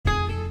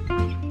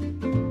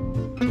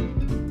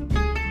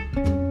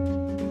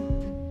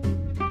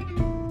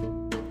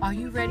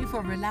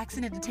a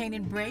relaxing,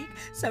 entertaining break?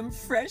 Some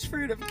fresh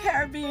fruit of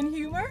Caribbean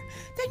humor?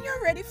 Then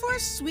you're ready for a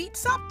Sweet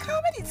Sop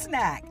comedy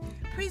snack.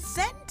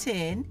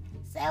 Presenting...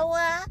 So,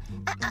 I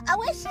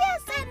wish you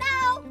say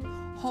now.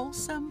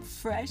 Wholesome,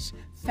 fresh,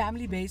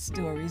 family-based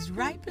stories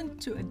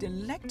ripened to a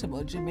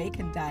delectable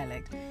Jamaican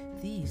dialect.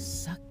 These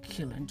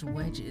succulent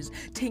wedges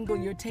tingle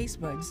your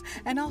taste buds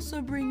and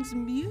also brings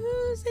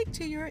music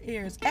to your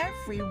ears.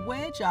 Every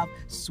wedge of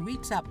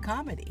Sweet Sop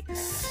comedy.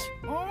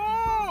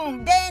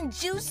 Then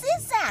juicy,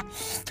 sir.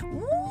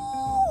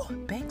 Ooh,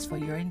 begs for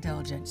your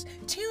indulgence.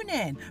 Tune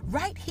in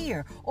right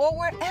here or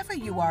wherever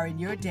you are in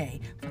your day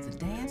for the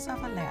dance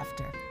of a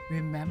laughter.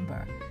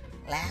 Remember,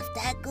 laugh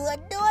that good,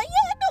 do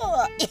you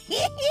do?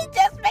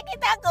 Just make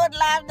it a good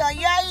laugh, do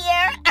you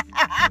hear?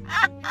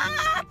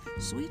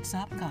 Sweet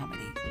Sop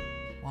comedy.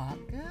 Walk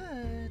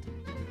good.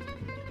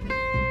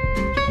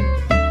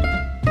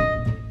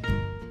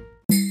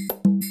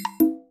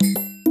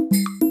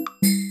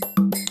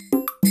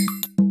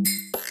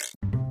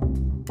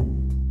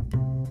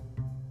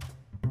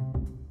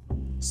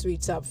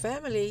 Sweet Sop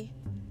family,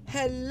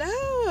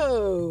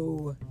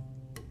 hello!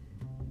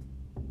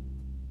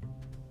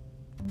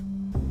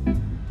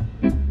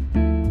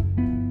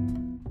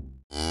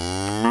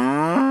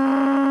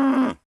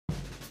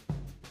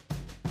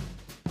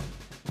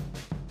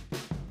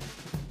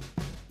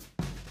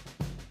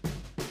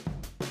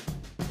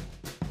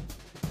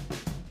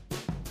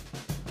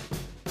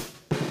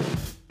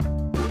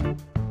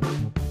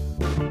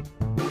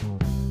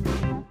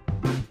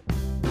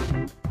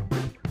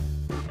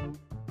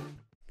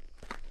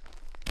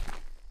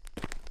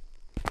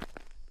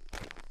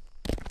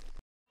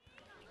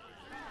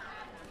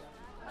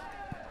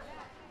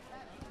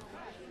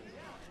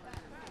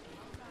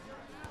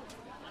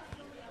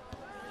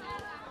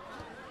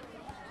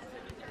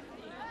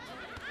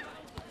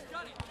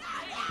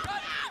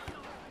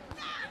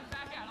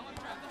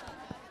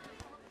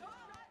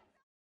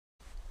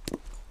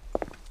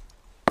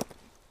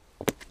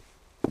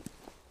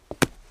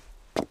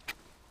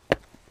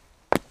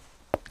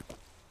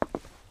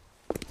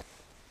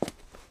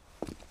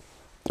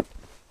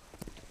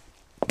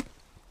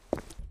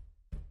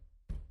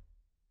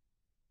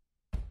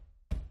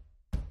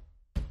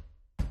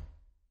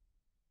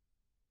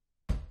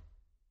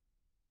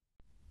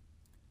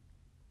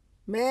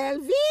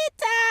 Melvita,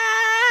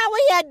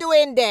 what you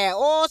doing there?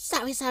 Oh,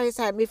 sorry,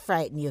 me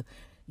frighten you.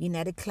 You in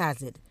the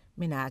closet.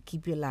 Me not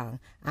keep you long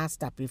and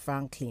stop you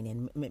from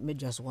cleaning. Me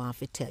just want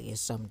to tell you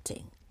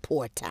something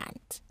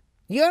important.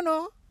 You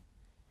know,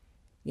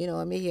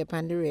 me hear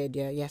on the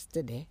radio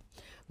yesterday.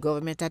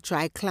 Government a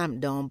try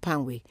clamp down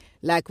pan we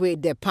like we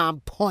the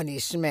pan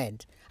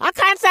punishment. A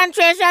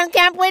concentration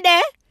camp we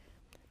there.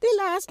 The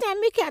last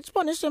time me catch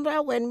punishment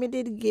was when me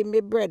did give me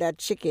brother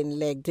chicken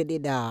leg to the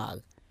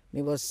dog.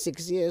 Me was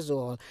 6 years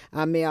old,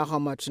 and me how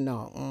much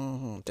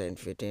now? 10,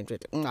 15,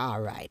 20. All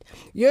right.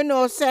 You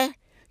know, sir,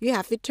 you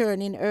have to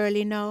turn in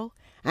early now.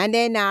 And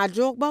then I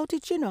joke about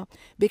it,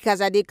 because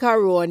of the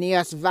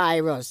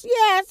coronavirus.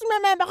 Yes,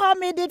 remember how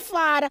me did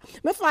father?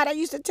 My father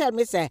used to tell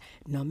me, say,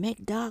 no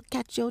make dog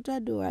catch you out the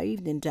door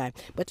evening time.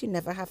 But you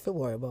never have to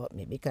worry about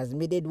me, because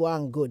me did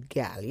one good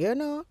gal,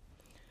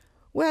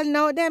 Well,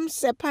 now them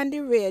say on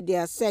the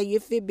radio say you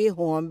fi be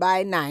home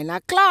by 9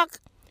 o'clock.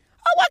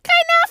 Oh, what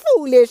kind of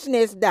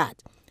foolishness that?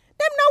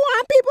 Them no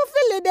want people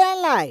to live their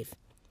life.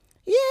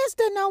 Yes,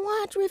 they no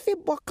want we fi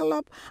buckle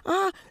up.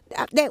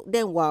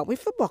 They want we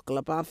fi buckle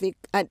up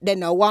and they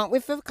no want we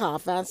fi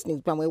cough and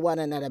sneeze from one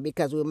another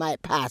because we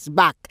might pass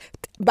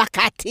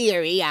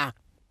bacteria.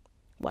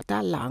 What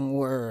a long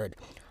word.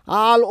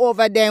 All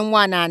over them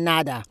one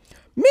another.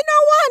 Me no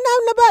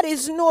want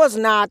nobody's nose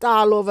not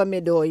all over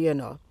me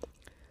though,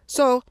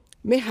 So,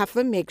 me have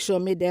to make sure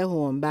me there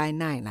home by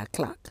 9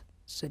 o'clock.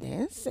 So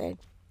then said,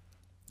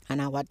 and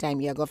at what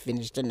time you go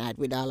finish tonight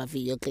with all of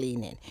your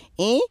cleaning?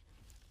 Eh?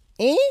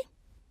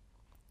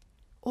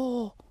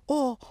 Oh,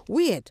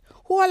 wait.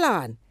 Hold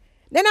on.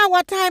 Then at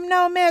what time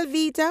now,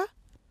 Melvita?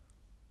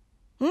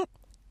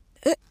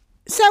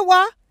 Say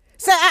what?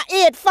 Say at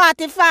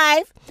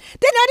 8:45?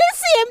 Then the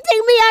same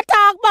thing me a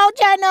talk about,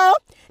 Then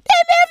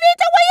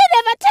Melvita, why you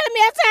never tell me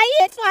I say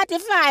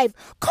 8:45?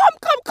 Come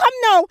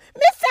now.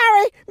 Me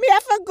sorry. Me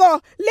have to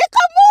go.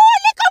 Little more.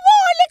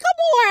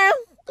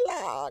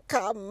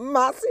 Come,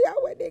 Massey,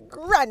 where the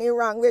granny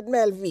wrong with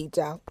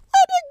Melvita?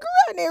 Where the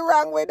granny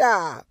wrong with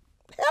her?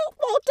 Help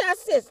out her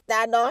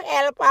sister, no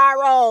help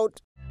her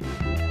out.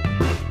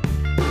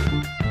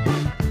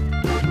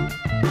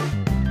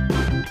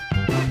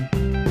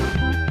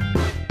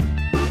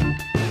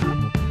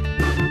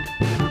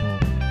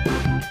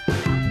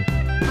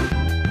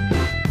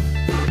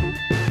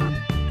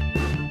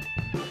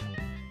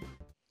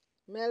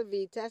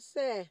 Melvita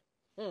say,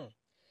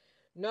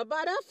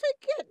 nobody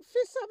forget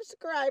to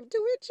subscribe to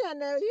our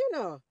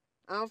channel,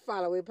 and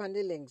follow it on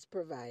the links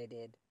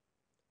provided.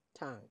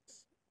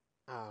 Thanks.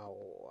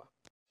 Ow.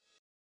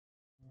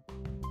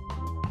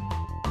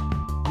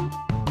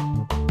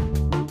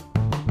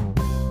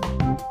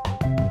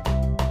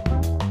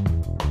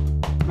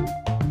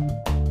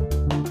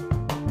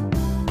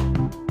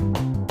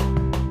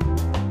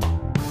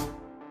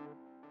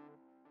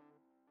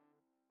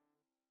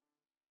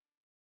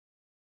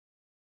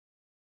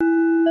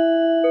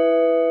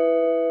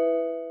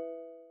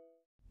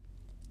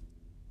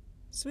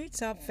 Sweet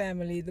Sop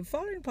family, the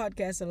following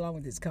podcast, along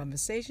with its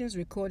conversations,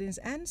 recordings,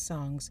 and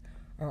songs,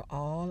 are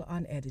all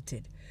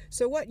unedited.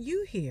 So what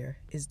you hear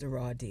is the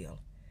raw deal.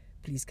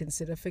 Please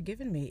consider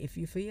forgiving me if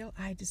you feel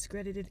I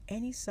discredited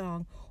any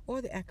song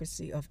or the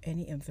accuracy of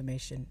any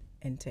information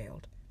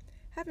entailed.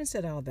 Having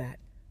said all that,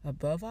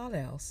 above all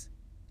else,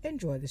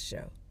 enjoy the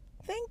show.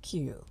 Thank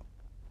you.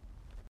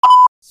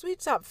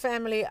 Sweet Sop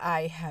family,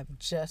 I have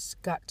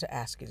just got to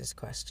ask you this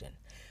question.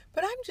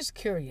 But I'm just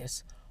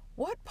curious,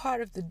 what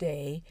part of the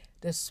day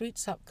does Sweet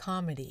Sop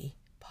Comedy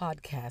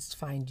podcast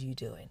find you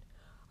doing?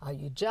 Are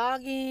you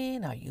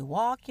jogging? Are you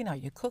walking? Are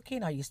you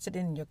cooking? Are you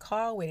sitting in your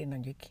car waiting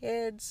on your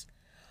kids?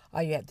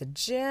 Are you at the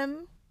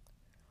gym?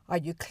 Are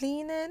you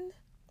cleaning?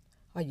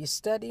 Are you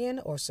studying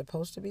or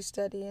supposed to be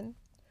studying?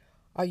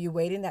 Are you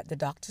waiting at the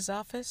doctor's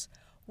office?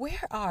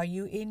 Where are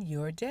you in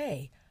your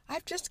day?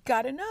 I've just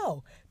got to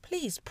know.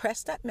 Please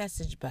press that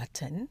message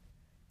button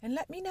and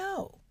let me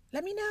know.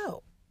 Let me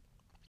know.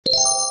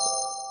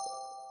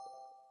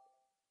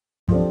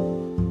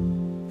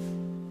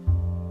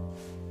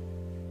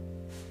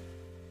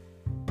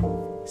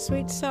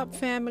 Sweet Sop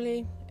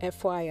family,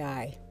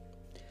 FYI,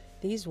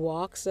 these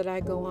walks that I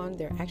go on,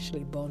 they're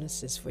actually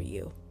bonuses for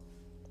you,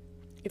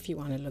 if you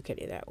want to look at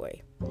it that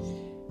way,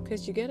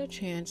 because you get a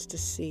chance to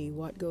see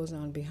what goes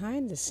on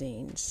behind the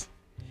scenes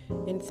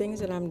in things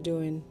that I'm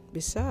doing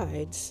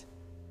besides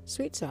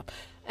Sweet Sop.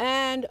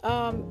 And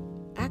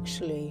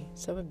actually,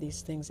 some of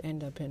these things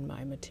end up in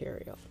my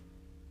material.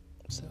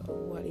 So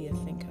what do you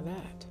think of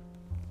that?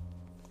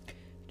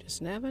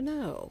 Just never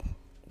know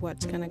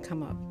what's going to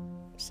come up.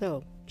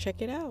 So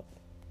check it out.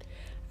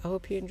 I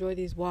hope you enjoy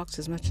these walks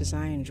as much as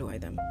I enjoy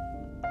them.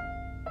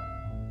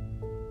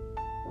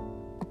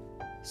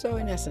 So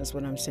in essence,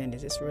 what I'm saying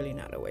is it's really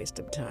not a waste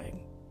of time.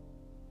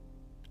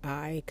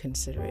 I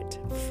consider it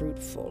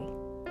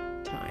fruitful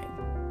time.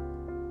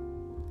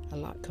 A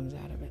lot comes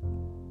out of it.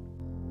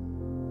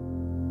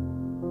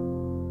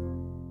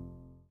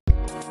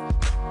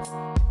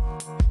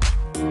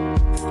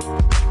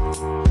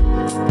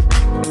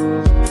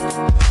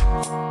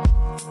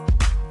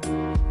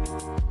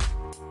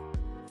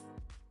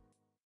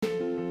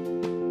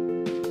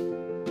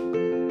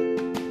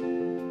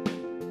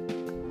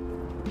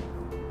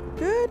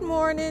 Good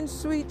morning,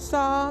 Sweet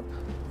Sop.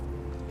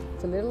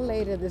 It's a little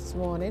later this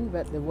morning,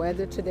 but the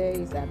weather today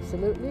is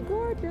absolutely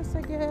gorgeous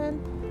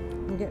again.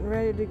 I'm getting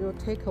ready to go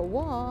take a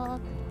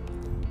walk,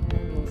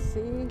 and we'll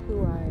see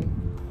who I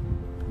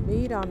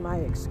meet on my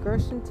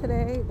excursion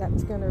today.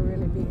 That's going to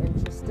really be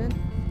interesting.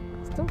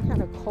 It's still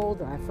kind of cold,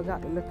 though. I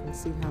forgot to look and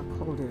see how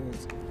cold it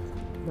is,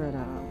 but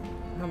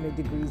how many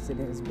degrees it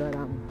is. But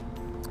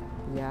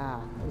yeah,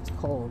 it's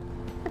cold.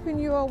 Hoping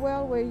you are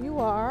well where you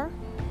are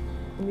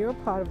in your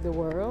part of the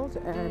world,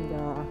 and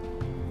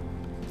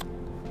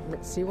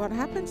let's see what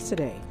happens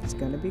today. It's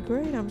going to be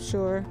great, I'm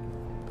sure.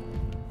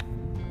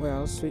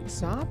 Well, Sweet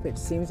Sop, it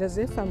seems as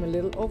if I'm a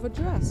little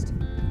overdressed.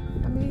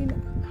 I mean,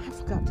 I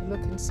forgot to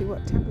look and see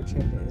what temperature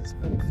it is,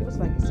 but it feels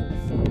like it's in the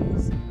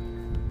 30s.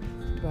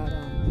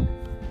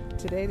 But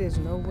today there's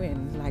no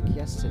wind like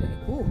yesterday.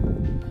 Ooh,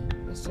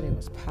 yesterday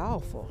was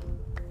powerful.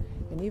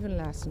 And even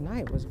last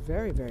night was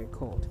very, very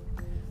cold.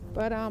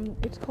 But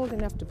it's cold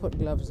enough to put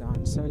gloves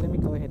on, so let me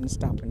go ahead and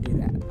stop and do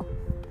that.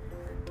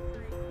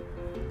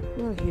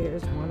 Well,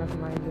 here's one of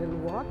my little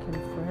walking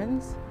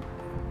friends.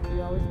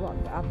 We always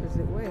walk the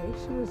opposite way.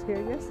 She was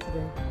here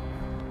yesterday.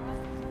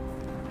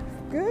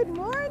 Good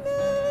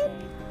morning!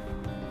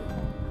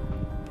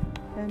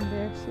 And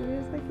there she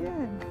is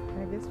again.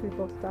 I guess we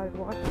both started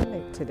walking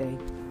late today.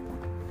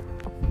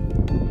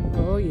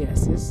 Oh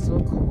yes, it's so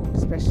cold,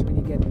 especially when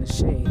you get in the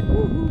shade.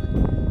 Woo-hoo.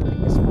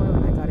 This morning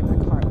when I got in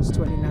my car, it was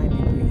 29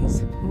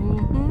 degrees.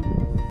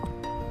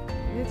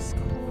 It's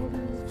cold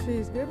in the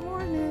trees. Good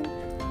morning.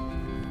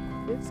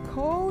 It's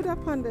cold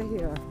up under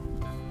here.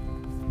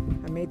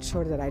 I made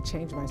sure that I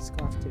changed my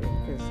scarf today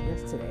because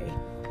yesterday,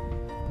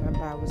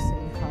 remember I was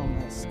saying how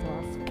my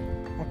scarf,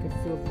 I could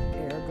feel the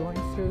air going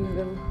through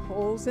little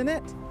holes in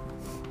it,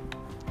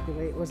 the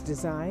way it was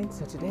designed.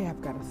 So today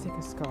I've got a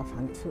thicker scarf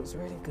on. It feels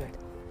really good.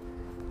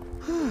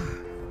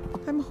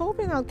 I'm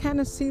hoping I'll kind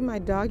of see my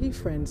doggy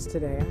friends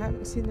today. I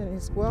haven't seen any.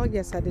 Well,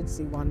 yes, I did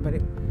see one, but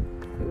it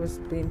was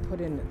being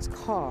put in its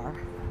car.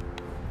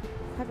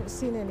 I haven't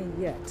seen any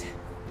yet.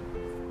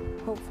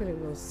 Hopefully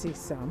we'll see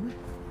some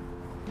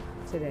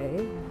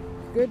today.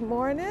 Good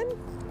morning.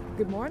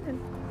 Good morning.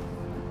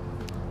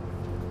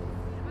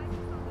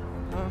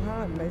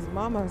 Miss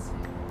Mamas.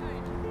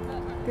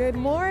 Good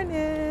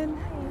morning.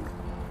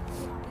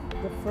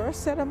 The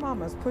first set of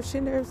mamas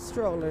pushing their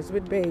strollers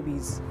with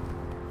babies.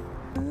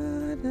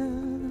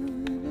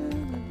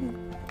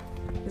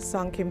 This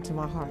song came to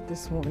my heart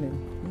this morning.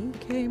 He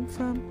came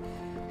from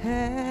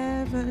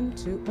heaven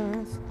to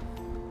earth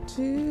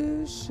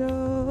to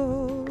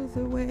show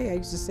the way. I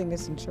used to sing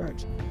this in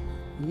church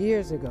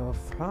years ago.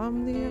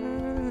 From the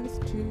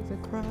earth to the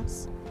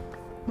cross,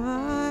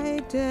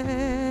 my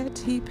debt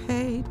he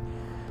paid.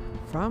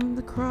 From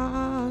the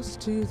cross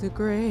to the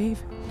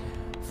grave,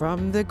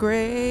 from the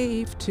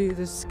grave to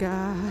the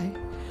sky,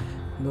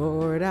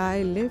 Lord,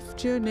 I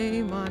lift your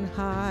name on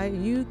high.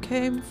 You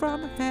came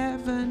from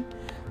heaven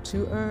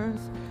to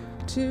earth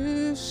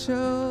to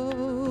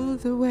show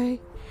the way.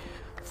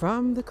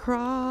 From the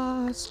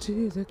cross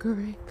to the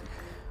grave,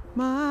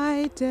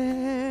 my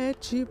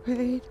debt you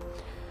paid.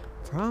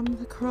 From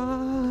the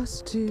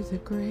cross to the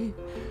grave,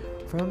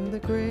 from the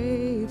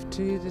grave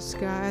to the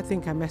sky. I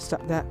think I messed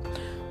up that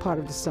part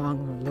of the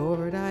song.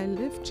 Lord, I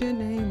lift your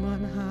name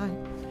on high.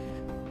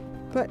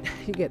 But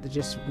you get the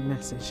gist of the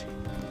message.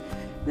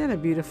 Then a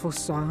beautiful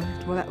song.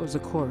 Well, that was a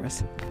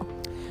chorus.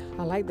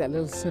 I like that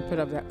little snippet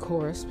of that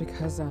chorus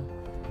because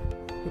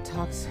it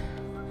talks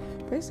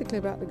basically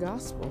about the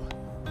gospel.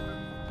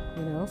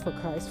 You know, for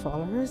Christ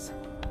followers.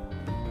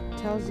 It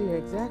tells you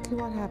exactly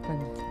what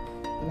happened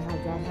and how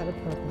God had a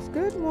purpose.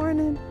 Good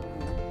morning.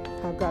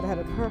 How God had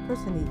a purpose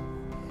and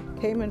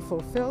he came and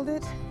fulfilled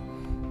it.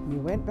 And he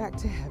went back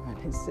to heaven.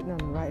 He's sitting on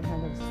the right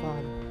hand of his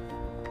Father.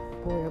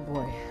 Boy, oh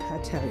boy, I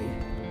tell you.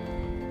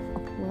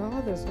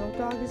 Well, there's no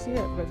doggies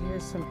yet, but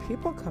here's some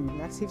people coming.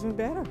 That's even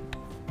better.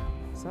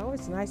 It's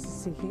always nice to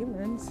see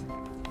humans.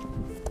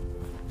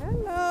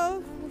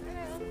 Hello.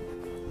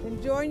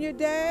 Enjoying your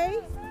day?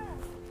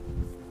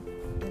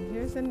 And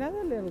here's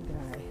another little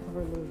guy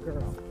or little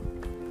girl.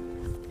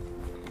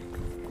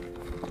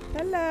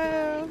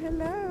 Hello,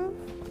 hello.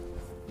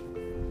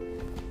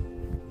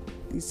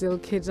 These little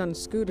kids on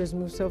scooters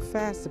move so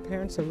fast, the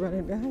parents are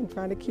running behind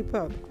trying to keep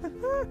up.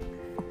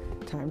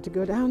 Time to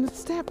go down the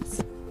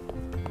steps.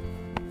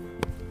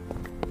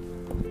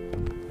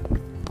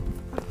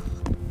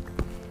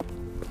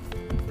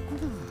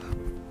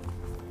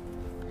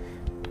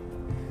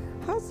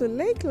 How's the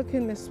lake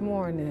looking this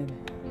morning?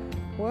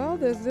 Well,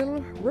 there's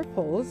little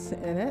ripples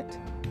in it.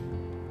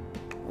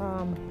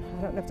 I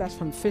don't know if that's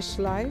from fish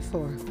life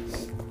or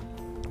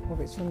if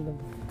it's from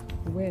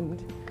the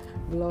wind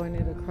blowing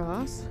it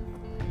across.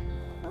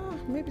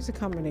 Maybe it's a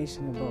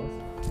combination of both.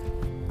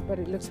 But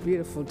it looks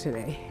beautiful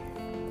today.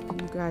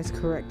 You guys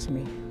correct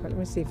me. But let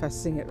me see if I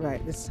sing it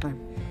right this time.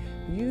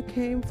 You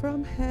came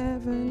from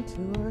heaven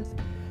to earth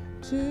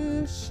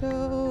to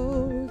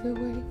show the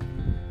way.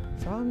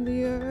 From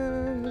the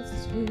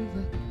earth to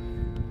the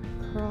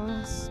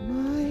cross,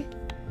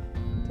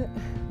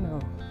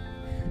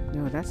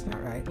 No, that's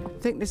not right. I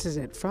think this is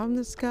it. From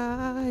the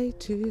sky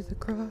to the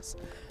cross,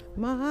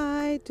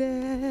 my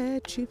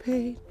debt you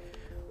paid.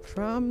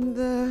 From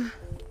the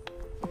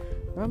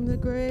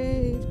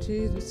grave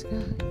to the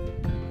sky.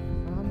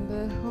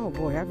 Oh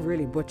boy, I've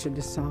really butchered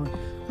this song.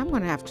 I'm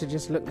going to have to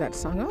just look that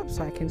song up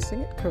so I can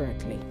sing it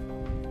correctly.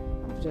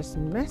 I've just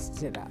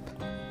messed it up.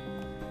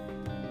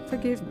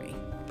 Forgive me,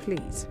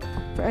 please.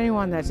 For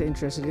anyone that's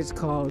interested, it's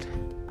called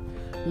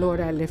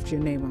Lord, I Lift Your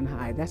Name on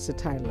High. That's the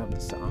title of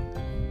the song.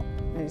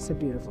 And it's a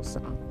beautiful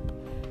song.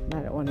 And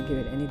I don't want to give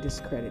it any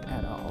discredit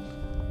at all.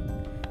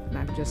 And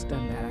I've just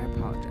done that. I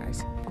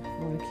apologize.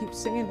 I want to keep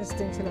singing this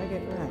thing till I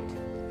get it right.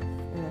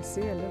 And I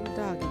see a little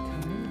doggy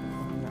coming.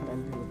 Oh, not a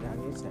little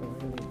doggy. It's a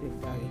really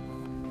big doggy.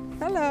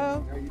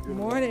 Hello. How you doing?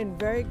 Morning.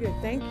 Very good.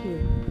 Thank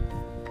you.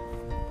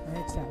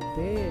 It's a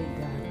big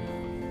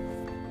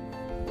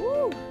doggy.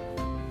 Woo!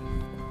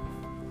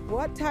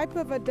 What type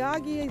of a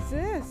doggy is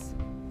this?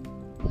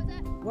 What was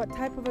that? What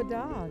type of a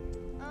dog?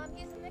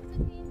 He's a mix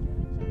between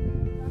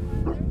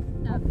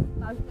German Shepherd and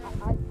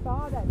Boxer. I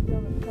saw that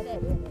German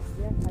Shepherd in it.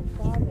 Yes, I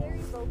saw that. Very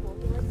vocal.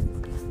 He likes to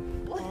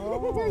speak. Oh,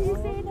 Are you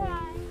okay. saying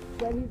hi?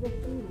 But he's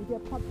a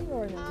puppy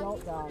or an adult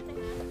He's dog? 1.5.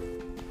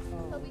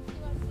 He'll Oh. be 2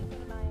 months in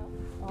a mile.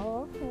 Oh,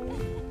 okay.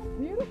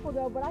 Beautiful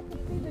though, but I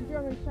could see the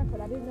German Shepherd.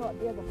 I didn't know what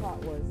the other part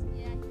was.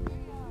 Yeah, he's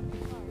very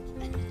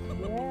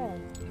large. Yes.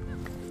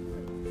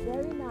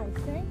 Very nice.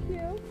 Thank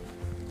you.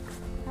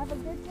 Have a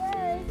good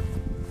day.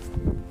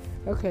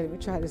 Okay, let me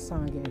try this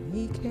song again.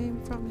 He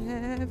came from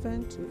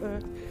heaven to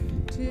earth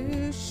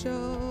to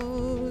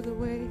show the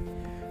way.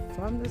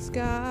 From the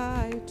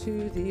sky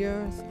to the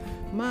earth,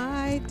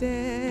 my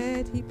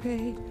debt he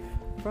paid.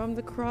 From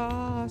the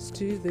cross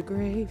to the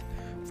grave,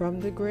 from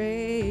the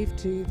grave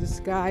to the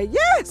sky.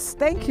 Yes!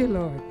 Thank you,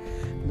 Lord.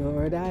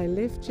 Lord, I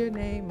lift your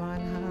name on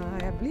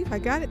high. I believe I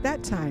got it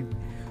that time.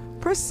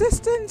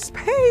 Persistence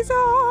pays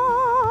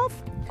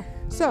off.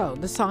 So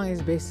the song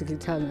is basically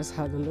telling us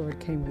how the Lord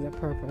came with a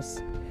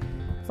purpose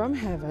from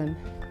heaven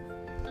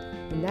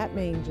in that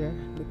manger,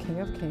 the King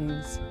of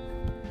Kings.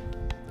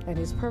 And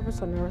his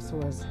purpose on earth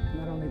was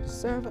not only to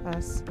serve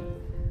us,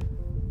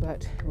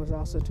 but was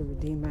also to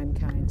redeem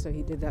mankind. So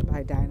he did that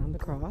by dying on the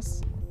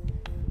cross.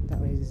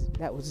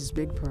 That was his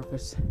big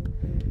purpose.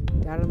 He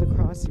died on the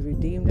cross, he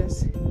redeemed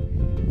us.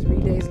 3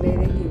 days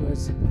later, he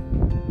was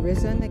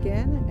risen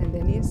again, and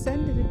then he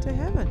ascended into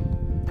heaven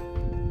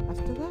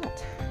after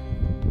that.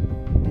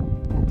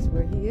 And that's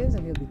where he is,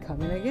 and he'll be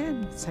coming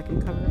again, the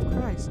second coming of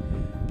Christ,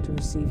 to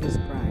receive his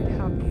bride.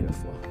 How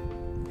beautiful.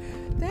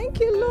 Thank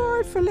you,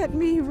 Lord, for letting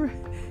me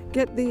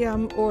get the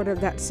order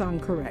of that song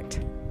correct.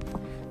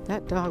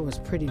 That dog was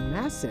pretty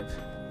massive.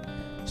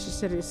 She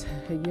said it's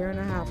 1.5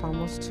 years,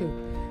 almost 2.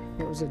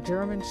 It was a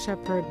German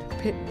Shepherd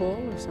pit bull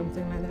or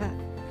something like that.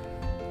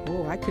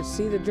 Oh, I could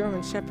see the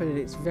German Shepherd.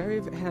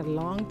 It had a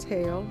long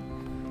tail,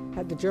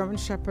 had the German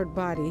Shepherd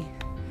body.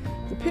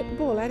 The pit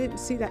bull, I didn't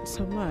see that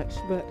so much,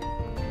 but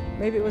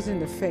maybe it was in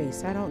the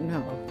face. I don't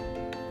know.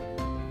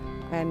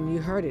 And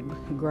you heard it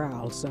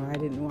growl, so I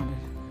didn't want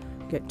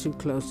to get too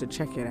close to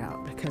check it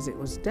out because it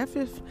was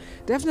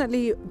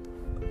definitely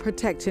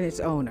protecting its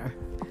owner.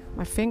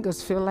 My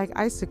fingers feel like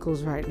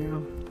icicles right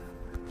now.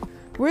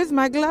 With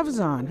my gloves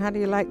on. How do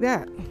you like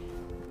that?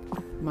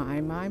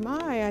 My,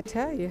 I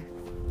tell you.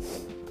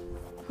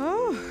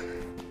 Oh.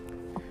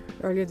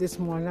 Earlier this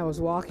morning, I was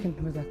walking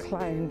with a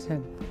client,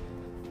 and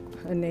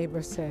a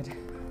neighbor said,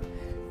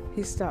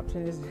 he stopped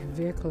in his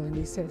vehicle and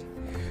he said,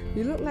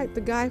 "You look like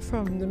the guy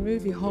from the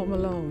movie Home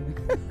Alone."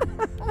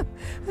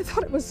 I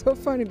thought it was so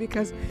funny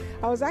because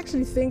I was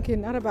actually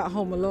thinking not about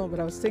Home Alone, but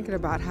I was thinking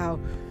about how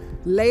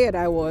layered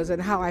I was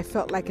and how I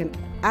felt like an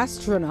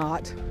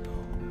astronaut,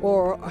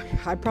 or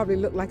I probably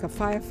looked like a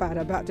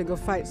firefighter about to go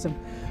fight some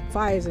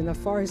fires in a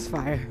forest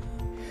fire.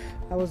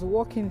 I was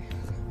walking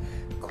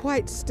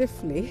quite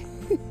stiffly.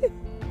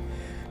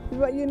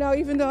 But you know,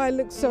 even though I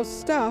looked so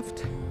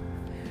stuffed,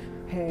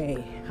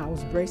 hey, I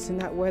was bracing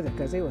that weather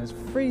because it was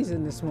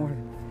freezing this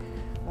morning.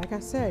 Like I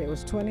said, it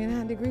was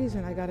 29 degrees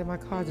when I got in my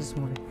car this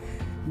morning.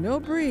 No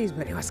breeze,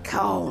 but it was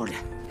cold.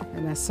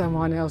 And as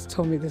someone else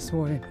told me this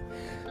morning,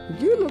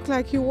 "You look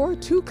like you wore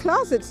 2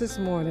 closets this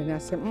morning." I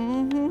said,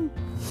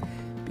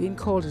 Being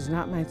cold is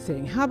not my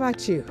thing. How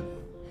about you?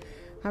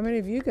 How many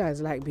of you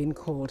guys like being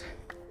cold?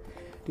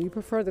 Do you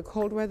prefer the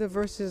cold weather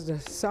versus the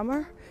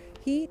summer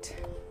heat?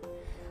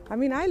 I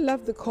mean, I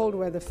love the cold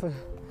weather for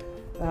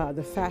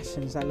the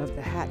fashions. I love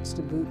the hats,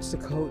 the boots, the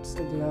coats,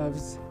 the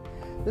gloves,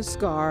 the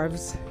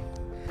scarves.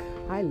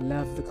 I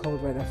love the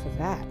cold weather for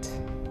that.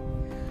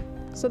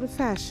 So the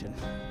fashion.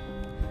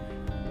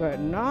 But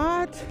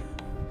not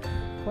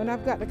when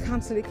I've got to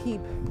constantly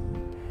keep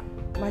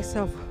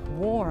myself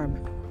warm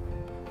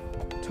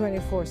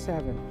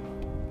 24/7.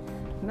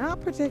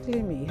 Not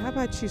particularly me. How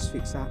about you,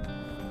 sweet sock?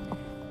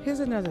 Here's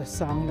another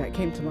song that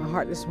came to my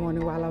heart this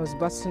morning while I was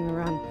busting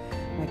around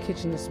my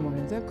kitchen this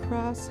morning. The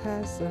cross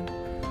has the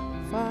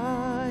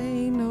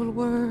final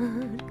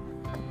word.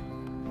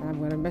 And I'm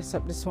going to mess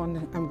up this one.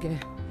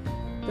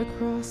 The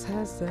cross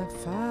has the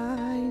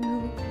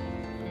final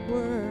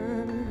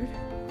word.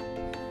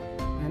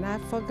 And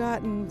I've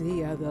forgotten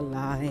the other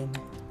line.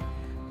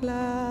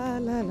 La,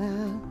 la,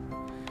 la.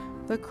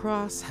 The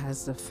cross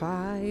has the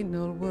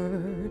final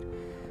word.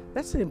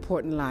 That's an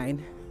important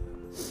line.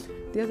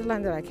 The other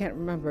line that I can't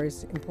remember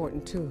is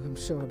important too, I'm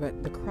sure,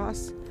 but the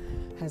cross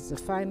has the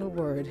final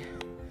word.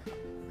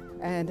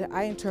 And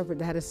I interpret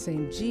that as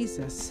saying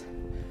Jesus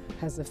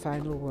has the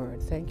final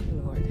word. Thank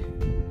you, Lord.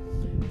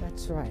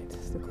 That's right.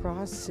 The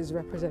cross is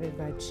represented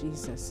by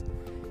Jesus.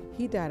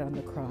 He died on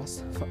the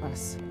cross for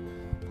us,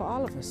 for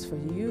all of us, for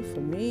you,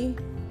 for me,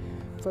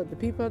 for the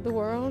people of the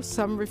world.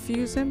 Some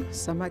refuse him,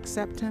 some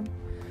accept him.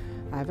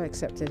 I've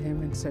accepted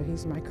him, and so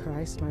he's my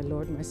Christ, my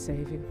Lord, my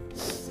Savior.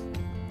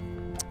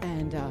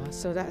 And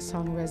so that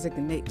song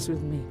resonates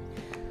with me.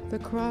 The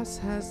cross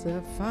has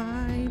the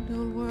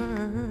final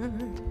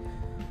word.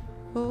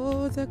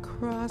 Oh, the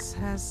cross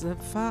has the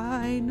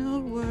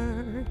final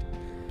word.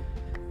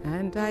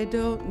 And I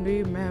don't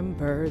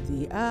remember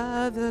the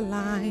other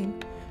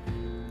line,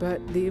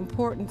 but the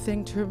important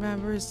thing to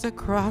remember is the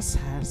cross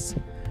has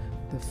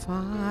the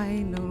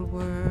final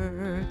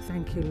word.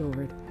 Thank you,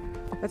 Lord.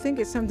 I think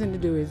it's something to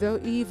do with, though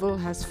evil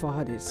has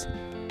fought its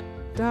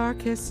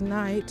darkest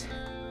night,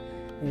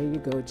 there you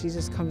go,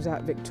 Jesus comes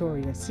out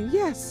victorious.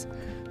 Yes,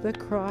 the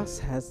cross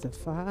has the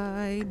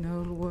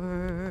final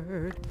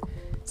word.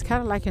 It's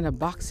kind of like in a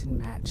boxing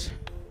match.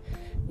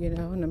 You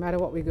know, no matter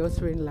what we go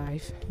through in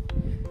life,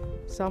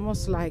 it's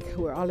almost like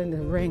we're all in the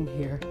ring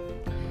here.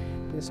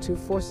 There's 2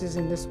 forces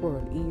in this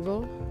world,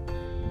 evil,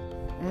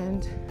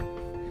 and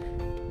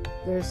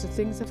there's the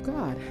things of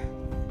God,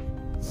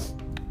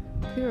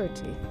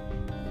 purity.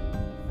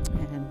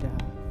 And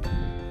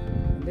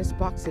in this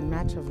boxing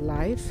match of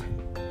life,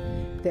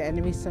 the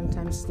enemy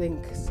sometimes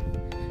thinks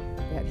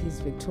that he's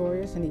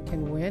victorious and he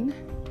can win.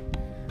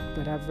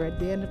 But I've read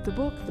the end of the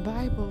book, the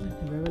Bible,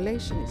 in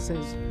Revelation, it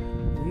says,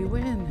 we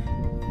win.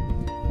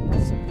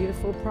 That's a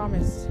beautiful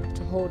promise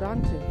to hold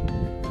on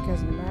to,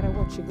 because no matter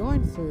what you're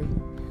going through,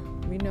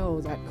 we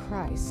know that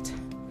Christ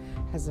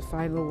has the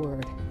final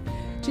word.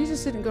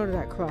 Jesus didn't go to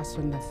that cross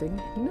for nothing.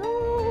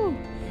 No!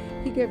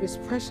 He gave his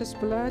precious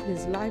blood,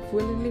 his life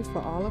willingly for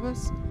all of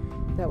us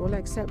that will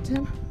accept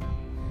him.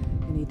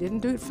 And he didn't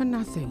do it for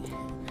nothing.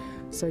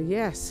 So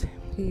yes,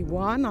 he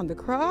won on the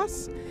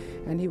cross,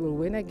 and he will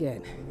win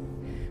again.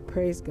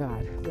 Praise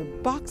God. The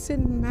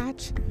boxing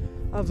match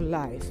of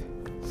life.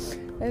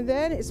 And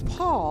then it's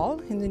Paul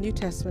in the New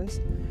Testament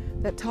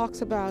that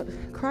talks about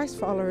Christ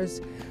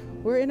followers.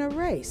 We're in a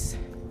race.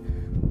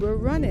 We're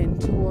running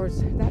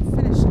towards that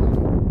finish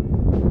line.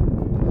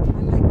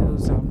 I like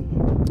those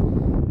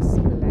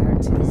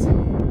similarities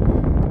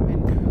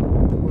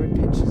and the word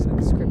pictures that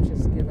the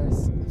scriptures give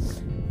us.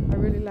 I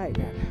really like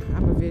that.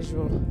 I'm a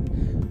visual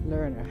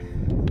learner.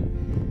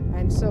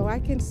 And so I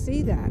can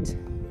see that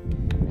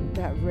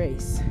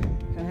race.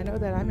 And I know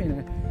that I'm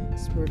in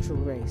spiritual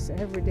race.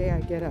 Every day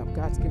I get up,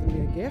 God's given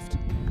me a gift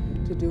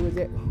to do with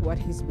it what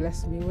He's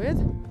blessed me with.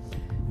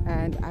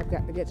 And I've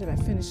got to get to that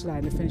finish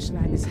line. The finish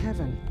line is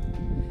heaven.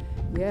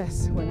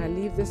 Yes, when I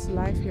leave this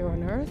life here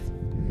on earth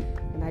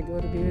and I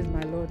go to be with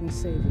my Lord and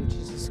Savior,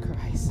 Jesus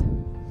Christ.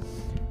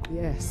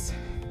 Yes,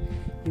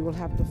 He will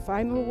have the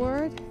final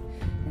word,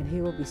 and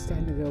He will be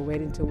standing there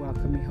waiting to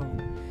welcome me home.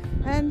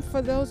 And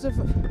for those of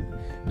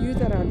you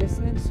that are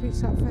listening, Sweet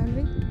Salt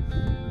family,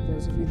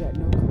 those of you that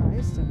know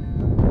Christ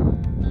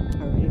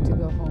and are ready to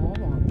go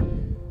home, or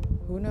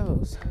who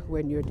knows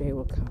when your day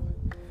will come.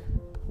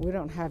 We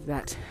don't have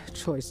that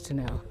choice to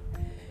know.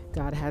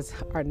 God has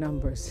our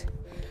numbers.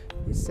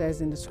 It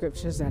says in the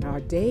scriptures that our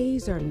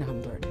days are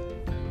numbered.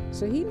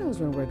 So He knows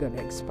when we're going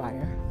to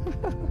expire.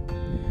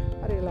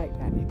 How do you like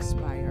that,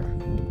 expire?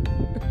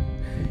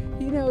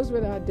 He knows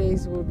when our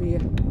days will be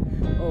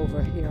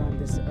over here on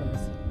this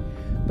earth.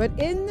 But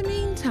in the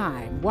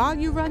meantime, while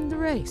you run the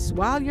race,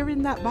 while you're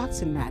in that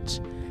boxing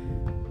match,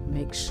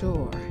 make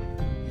sure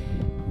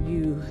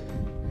you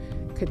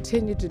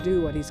continue to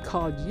do what He's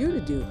called you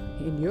to do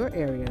in your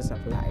areas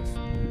of life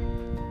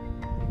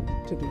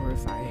to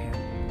glorify Him.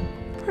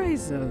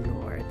 Praise the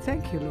Lord.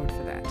 Thank you, Lord,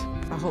 for that.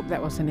 I hope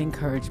that was an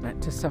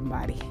encouragement to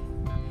somebody.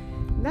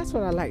 And that's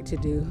what I like to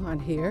do on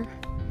here.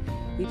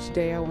 Each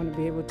day I want to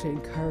be able to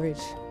encourage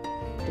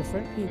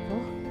different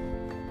people.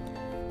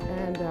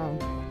 And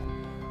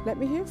let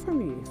me hear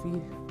from you if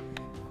you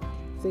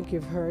think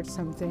you've heard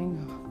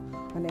something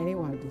on any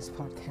one of these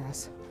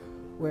podcasts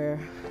where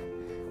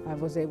I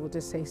was able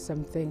to say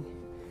something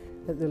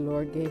that the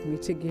Lord gave me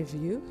to give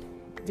you.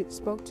 If it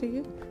spoke to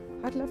you,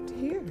 I'd love to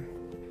hear.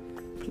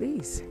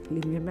 Please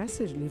leave me a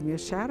message, leave me a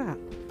shout out.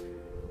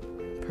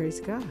 Praise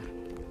God.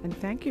 And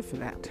thank you for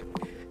that.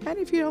 And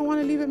if you don't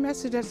want to leave a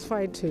message, that's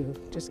fine too.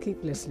 Just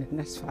keep listening,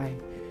 that's fine.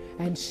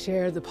 And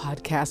share the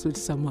podcast with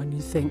someone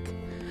you think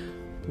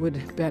would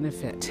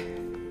benefit.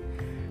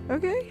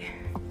 Okay?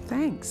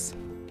 Thanks.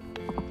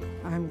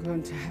 I'm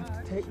going to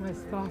have to take my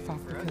scarf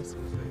off because,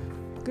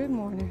 good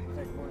morning.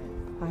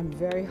 I'm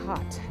very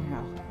hot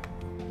now.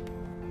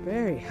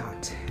 Very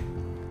hot.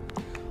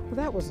 Well,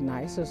 that was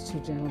nice, those two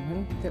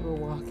gentlemen that were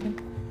walking,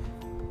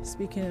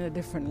 speaking in a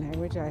different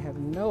language. I have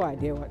no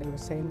idea what they were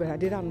saying, but I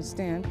did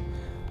understand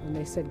when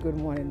they said good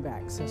morning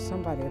back. So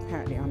somebody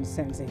apparently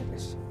understands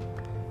English.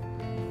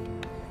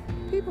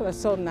 People are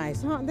so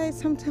nice, aren't they,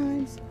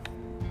 sometimes?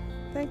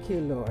 Thank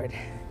you, Lord.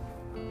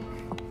 I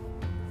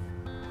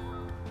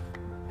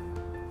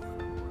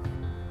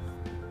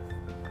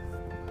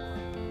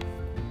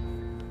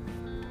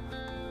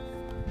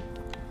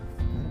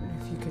don't know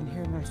if you can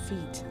hear my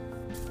feet.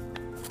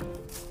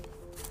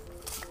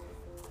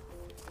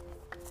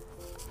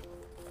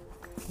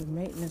 The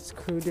maintenance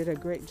crew did a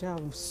great job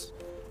of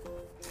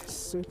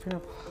sweeping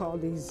up all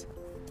these,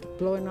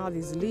 blowing all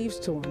these leaves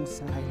to one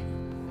side.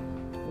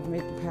 They've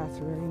made the path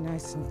really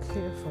nice and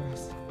clear for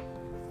us.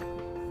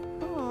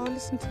 Oh,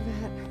 listen to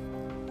that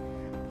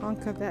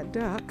honk of that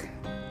duck.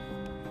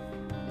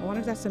 I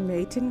wonder if that's a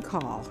mating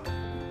call.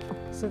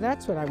 So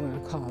that's what I'm going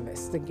to call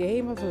this, the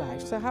game of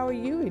life. So how are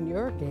you in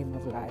your game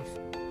of life?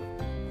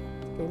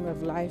 The game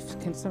of life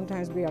can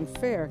sometimes be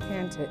unfair,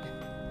 can't it?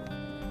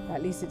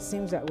 At least it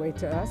seems that way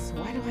to us.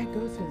 Why do I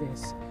go through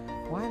this?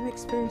 Why am I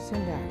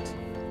experiencing that?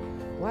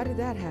 Why did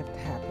that have to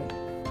happen?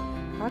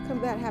 How come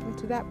that happened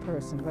to that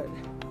person, but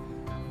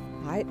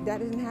that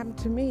didn't happen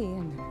to me?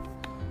 And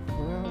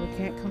well, we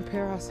can't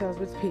compare ourselves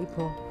with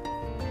people.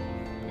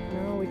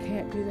 No, we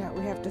can't do that.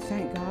 We have to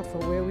thank God for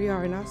where we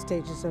are in our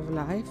stages of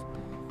life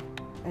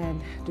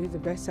and do the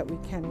best that we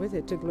can with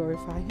it to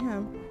glorify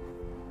Him.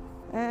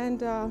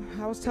 And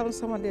I was telling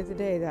someone the other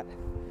day that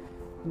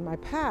in my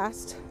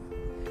past,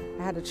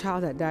 I had a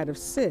child that died of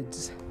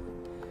SIDS,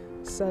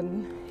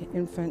 sudden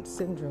infant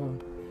syndrome,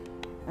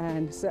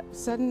 and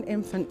sudden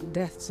infant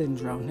death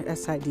syndrome,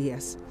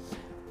 SIDS.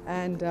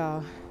 And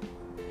I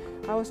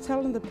was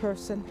telling the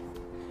person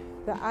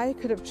that I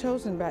could have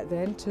chosen back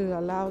then to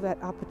allow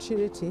that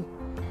opportunity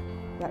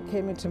that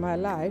came into my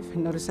life.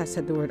 And notice I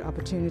said the word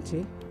opportunity.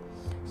 It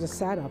was a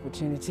sad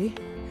opportunity.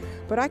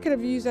 But I could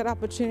have used that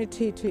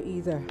opportunity to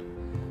either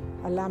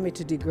allow me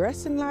to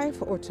digress in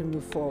life or to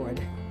move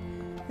forward.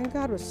 And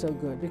God was so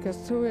good because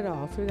through it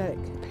all, through that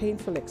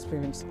painful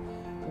experience,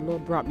 the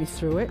Lord brought me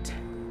through it.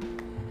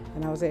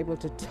 And I was able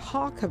to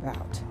talk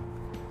about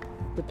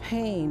the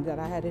pain that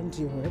I had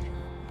endured.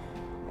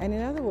 And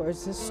in other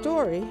words, the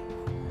story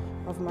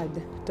of my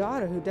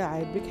daughter who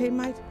died became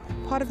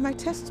part of my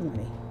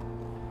testimony.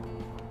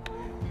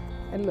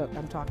 And look,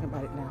 I'm talking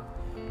about it now.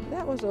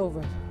 That was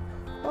over,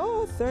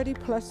 30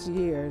 plus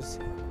years.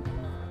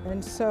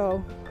 And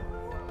so,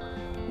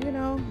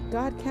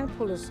 God can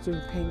pull us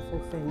through painful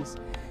things.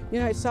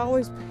 It's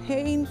always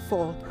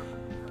painful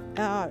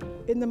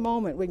in the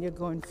moment when you're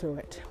going through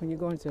it, when you're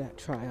going through that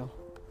trial.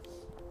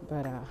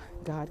 But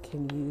God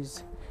can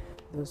use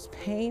those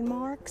pain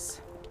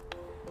marks,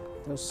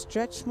 those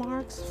stretch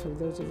marks, for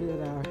those of you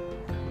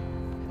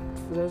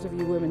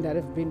women that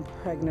have been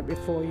pregnant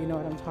before, you know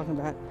what I'm talking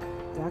about.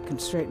 God can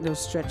straighten those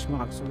stretch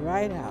marks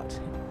right out.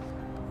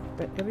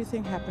 but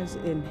everything happens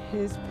in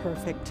His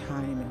perfect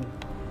timing.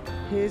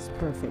 His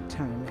perfect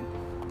timing.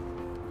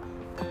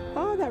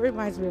 Oh, that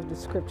reminds me of the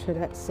scripture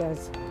that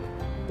says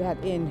that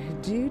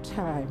in due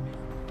time,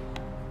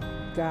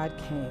 God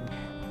came.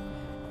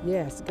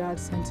 Yes, God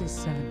sent His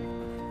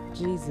Son,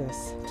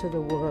 Jesus, to the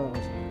world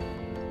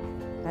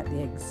at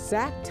the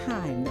exact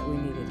time that we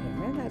needed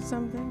Him. Isn't that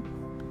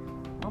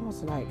something?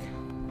 Almost like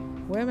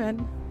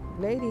women,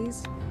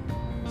 ladies,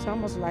 it's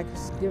almost like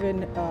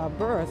giving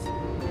birth.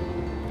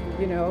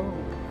 You know,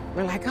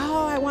 we're like,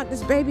 oh, I want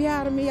this baby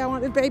out of me. I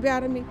want this baby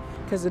out of me.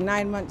 Because the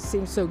 9 months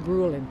seem so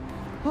grueling.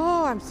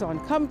 Oh, I'm so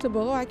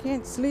uncomfortable. Oh, I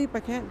can't sleep. I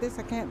can't this,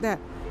 I can't that.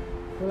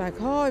 We're like,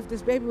 oh, if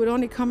this baby would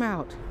only come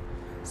out.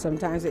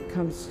 Sometimes it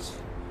comes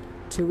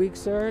 2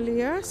 weeks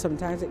earlier.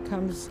 Sometimes it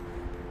comes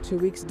 2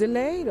 weeks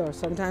delayed. Or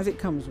sometimes it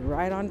comes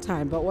right on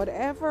time. But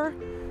whatever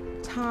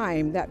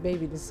time that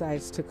baby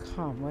decides to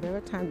come,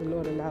 whatever time the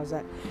Lord allows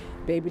that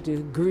baby to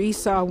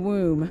grease our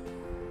womb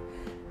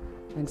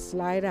and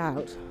slide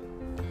out,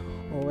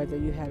 or whether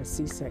you had a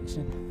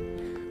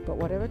C-section, but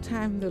whatever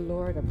time the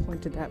Lord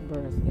appointed that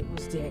birth, it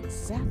was the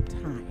exact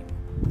time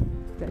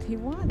that He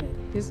wanted.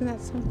 Isn't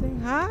that something?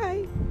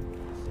 Hi!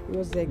 It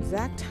was the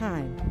exact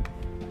time,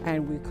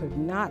 and we could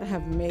not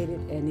have made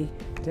it any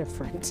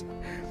different.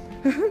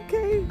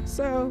 Okay,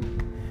 so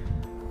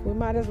we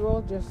might as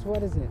well just,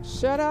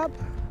 shut up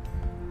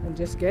and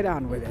just get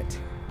on with it.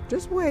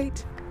 Just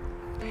wait.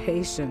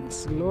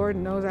 Patience. Lord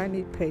knows I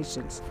need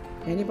patience.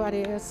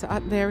 Anybody else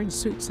out there in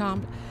Sweet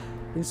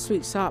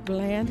Sop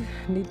land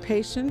need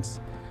patience?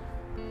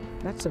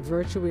 That's a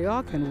virtue we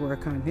all can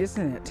work on,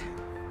 isn't it?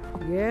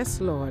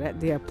 Yes, Lord. At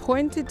the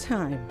appointed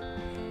time,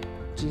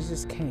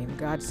 Jesus came.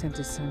 God sent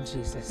His Son,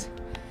 Jesus.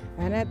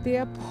 And at the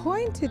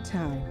appointed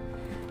time,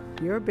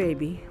 your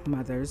baby,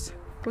 mothers,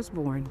 was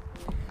born.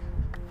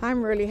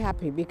 I'm really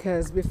happy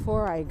because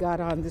before I got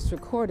on this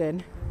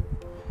recording,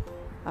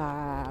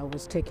 I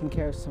was taking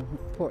care of some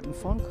important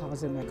phone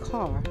calls in my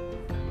car.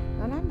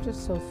 And I'm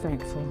just so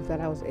thankful that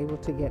I was able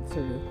to get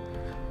through.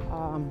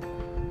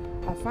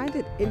 I find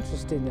it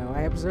interesting, though.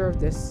 I observed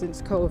this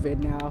since COVID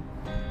now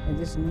and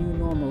this new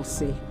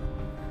normalcy.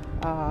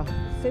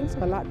 Things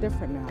are a lot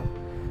different now.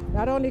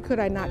 Not only could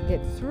I not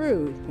get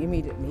through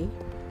immediately,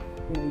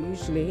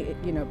 usually,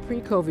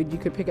 pre-COVID, you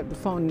could pick up the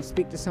phone and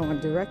speak to someone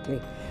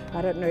directly.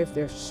 I don't know if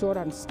they're short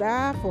on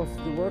staff or if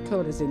the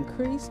workload has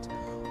increased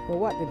or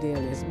what the deal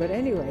is. But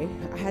anyway,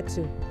 I had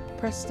to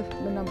press the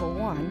number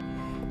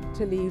 1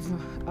 to leave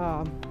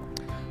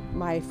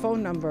my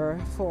phone number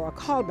for a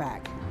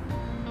callback.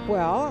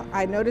 Well,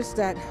 I noticed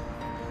that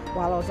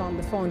while I was on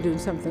the phone doing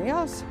something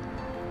else,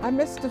 I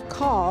missed a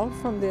call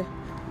from the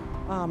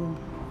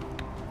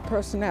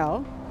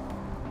personnel,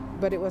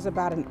 but it was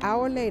about an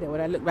hour later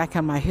when I looked back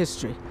on my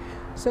history.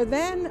 So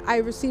then I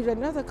received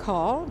another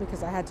call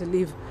because I had to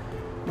leave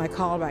my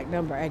callback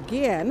number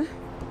again,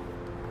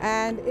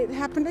 and it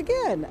happened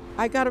again.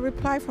 I got a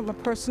reply from a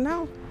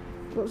personnel.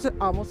 It was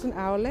almost an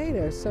hour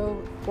later. So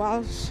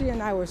while she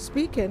and I were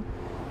speaking,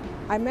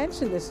 I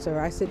mentioned this to her.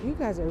 I said, you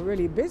guys are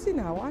really busy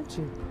now, aren't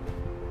you?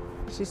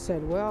 She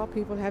said, well,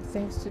 people have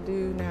things to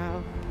do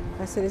now.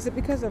 I said, is it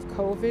because of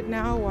COVID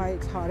now, why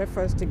it's harder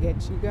for us to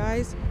get you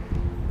guys?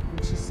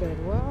 And she said,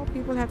 well,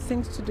 people have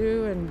things to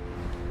do, and,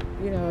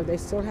 they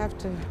still have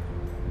to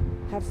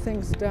have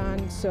things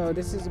done. So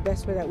this is the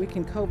best way that we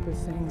can cope with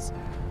things.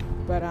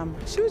 But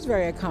she was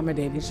very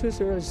accommodating. She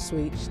was really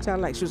sweet. She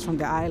sounded like she was from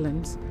the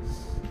islands.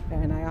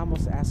 And I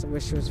almost asked her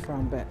where she was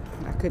from, but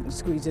I couldn't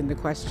squeeze in the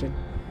question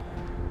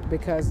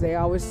because they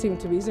always seem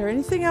to be, is there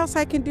anything else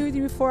I can do with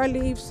you before I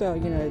leave? So,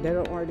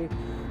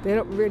 they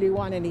don't really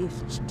want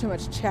too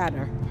much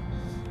chatter.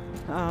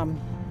 But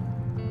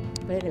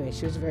anyway,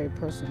 she was very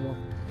personable,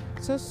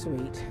 so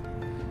sweet.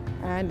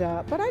 And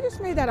but I just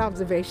made that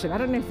observation. I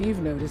don't know if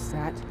you've noticed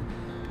that,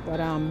 but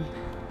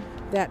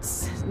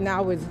that's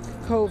now with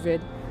COVID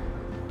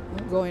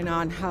going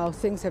on, how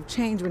things have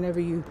changed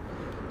whenever you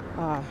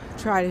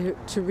try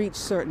to reach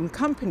certain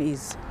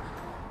companies.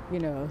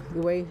 The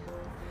way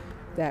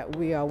that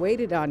we are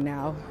waited on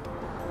now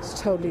is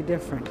totally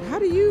different. How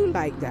do you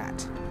like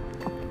that?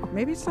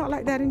 Maybe it's not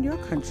like that in your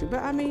country, but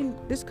I mean,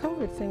 this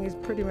COVID thing is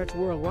pretty much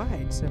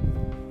worldwide, so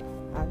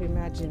I'd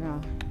imagine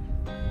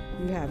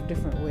you have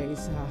different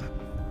ways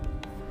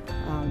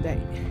that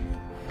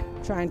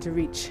trying to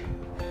reach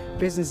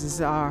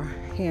businesses are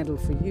handled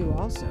for you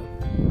also,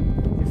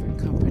 different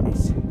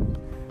companies.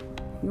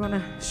 You want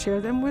to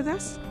share them with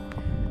us?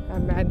 A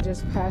man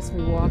just passed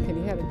me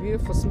walking. He had a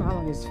beautiful smile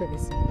on his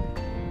face.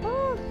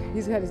 Oh,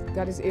 he's got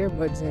his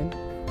earbuds in,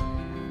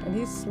 and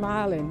he's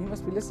smiling. He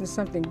must be listening to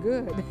something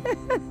good.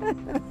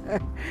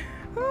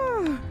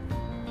 Oh.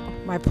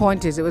 My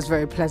point is, it was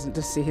very pleasant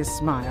to see his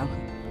smile,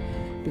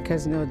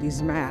 because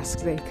these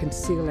masks, they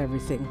conceal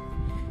everything.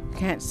 You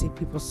can't see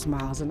people's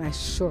smiles, and I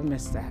sure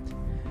miss that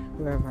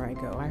wherever I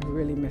go. I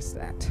really miss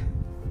that.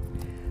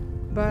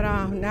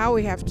 But now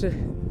we have to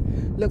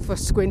look for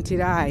squinted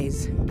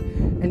eyes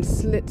and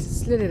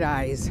slitted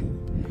eyes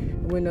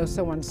when we know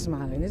someone's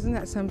smiling. Isn't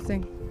that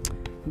something?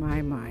 My.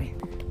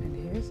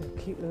 And here's a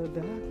cute little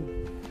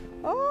doggy.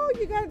 Oh,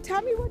 you gotta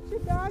tell me what your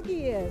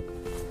doggy is.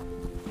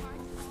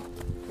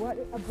 What,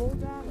 a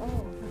bulldog?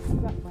 Oh, I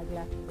got my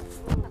glasses.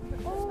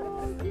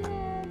 Oh,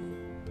 yes.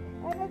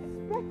 And a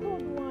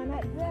speckled one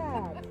at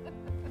that.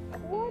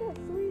 What a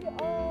sweet,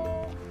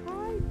 oh,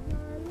 hi,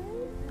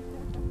 darling.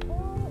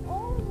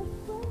 Oh, the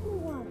friendly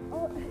one.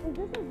 Oh, is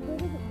this as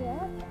big as it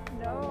gets?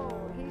 No,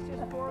 he's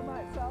just 4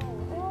 months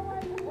old. Oh, I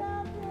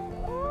love it.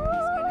 He's Oh,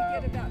 going to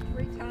get about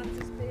 3 times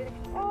as big.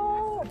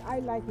 oh, I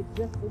like it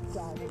just this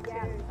size.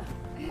 Yes.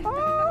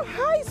 Oh,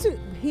 hi,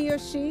 he or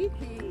she?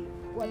 He,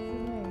 What's his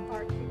name?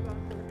 Archie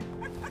Bunker.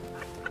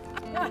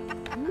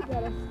 You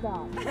better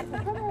stop.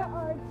 Come here,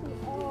 Archie.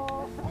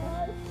 Oh,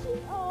 Archie.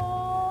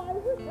 Oh, I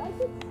wish I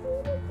could see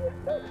this.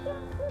 This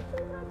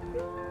is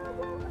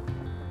adorable.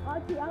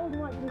 Archie, I would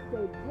want you to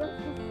stay just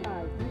this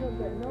size. You don't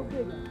get no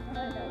bigger.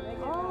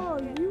 Oh,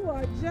 you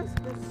are just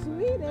the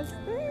sweetest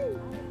thing.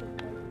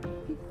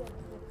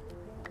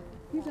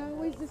 He's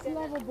always this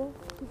lovable.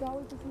 He's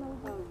always this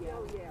lovable.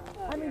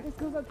 I mean, just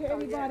goes up to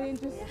everybody and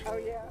just, Oh,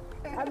 yeah.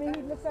 I mean,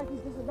 he looks like he's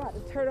just about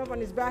to turn up on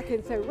his back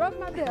and say, rub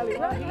my belly,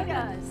 rub my belly.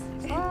 does.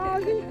 Oh,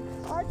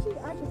 Archie,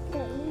 I just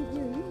can't leave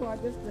you. You are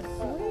just the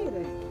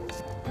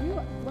sweetest.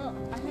 Well,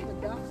 I have a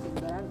dachshund,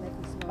 but I don't make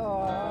you smell.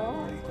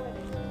 Oh.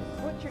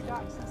 What's your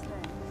dachshund's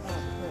name?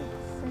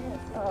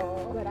 Prince.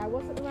 Oh. But I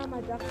wasn't around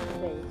my dachshund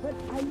today. But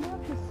I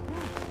love his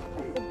stuff.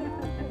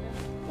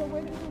 So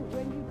when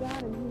you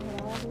got him, you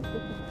had all those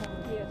different colors.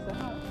 Yes,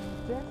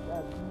 Just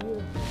a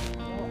beautiful.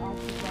 Oh,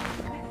 Archie got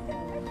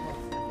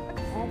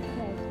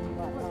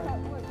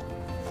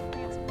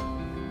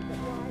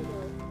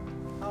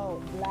Oh,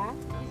 black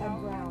and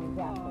brown.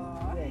 That was,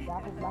 yeah,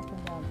 that was black and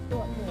brown.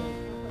 Short hair.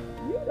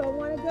 You don't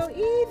want to go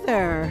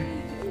either.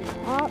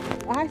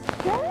 I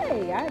say,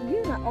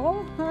 you know,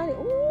 oh, honey,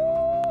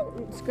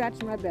 ooh,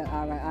 scratch my belt.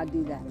 All right, I'll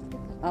do that.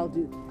 I'll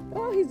do.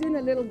 Oh, he's in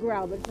a little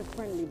growl, but it's a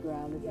friendly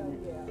growl, isn't it?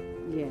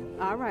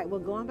 Yeah. All right, well,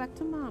 going back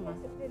to Mama.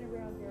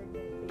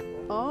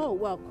 Oh,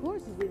 well, of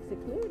course, he's been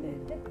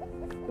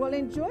secluded. Well,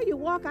 enjoy your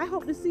walk. I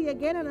hope to see you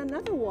again on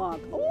another walk.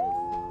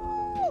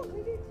 Oh,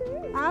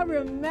 I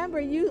remember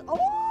you. Oh,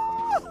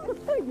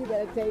 you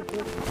better take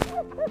this.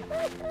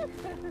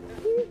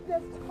 He's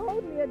just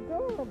totally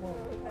adorable.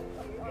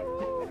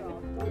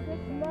 Oh, I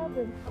just love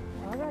him.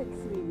 All right,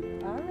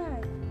 sweetie. All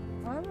right.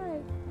 All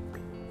right.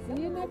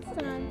 See you next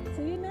time.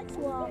 See you next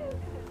walk.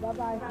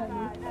 Bye-bye,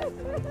 honey.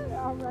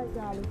 All right,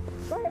 darling.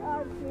 Bye,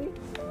 Archie.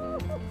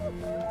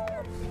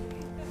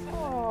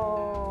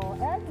 Oh,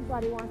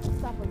 everybody wants to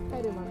stop and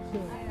pet him, I'm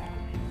sure.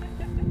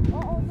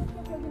 Oh, look,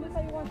 he looks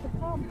like he wants to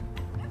come.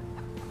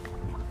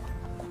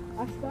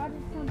 I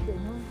started something,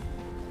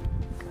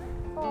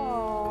 huh?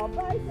 Oh,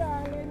 bye,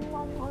 darling.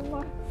 Mwah, mwah,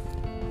 mwah.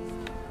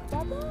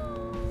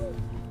 Bye-bye.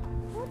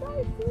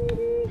 Bye-bye,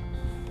 sweetie.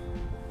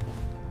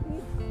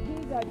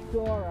 He's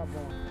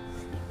adorable.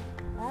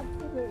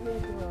 Absolutely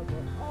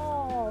adorable.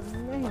 Oh,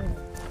 man.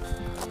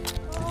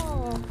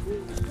 Oh,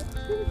 he's the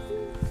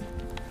cutest.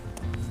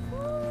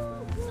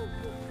 Oh,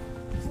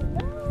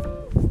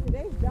 hello.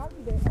 Today's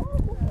doggy day. Oh,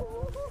 hello.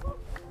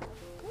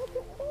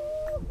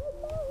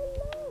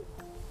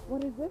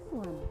 What is this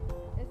one?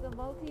 It's a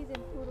Maltese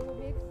and Poodle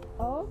mix.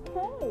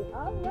 Okay.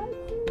 All right,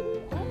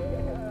 sweetie. All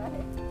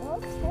right.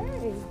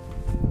 Okay.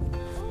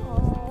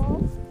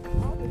 Oh,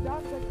 all the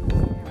dogs are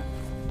coming out.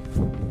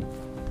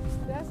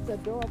 That's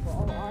adorable.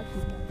 Oh,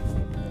 Archie.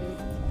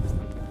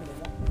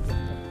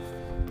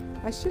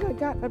 I should have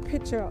got a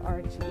picture of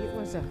Archie. It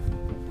was a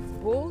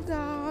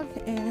bulldog,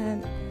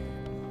 and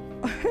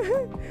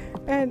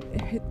and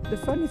the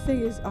funny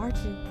thing is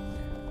Archie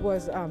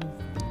was I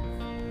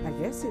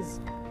guess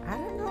I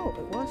don't know.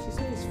 Well, she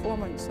said he's 4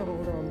 months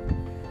old. I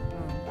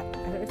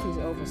don't know if he's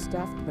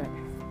overstuffed, but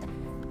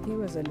he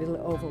was a little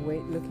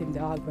overweight looking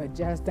dog, but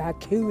just the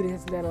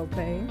cutest little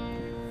thing.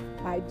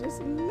 I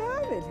just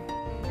love it.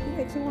 He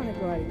makes me want to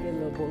go out and get a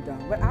little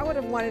bulldog, but I would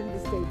have wanted him to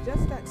stay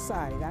just that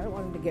size. I don't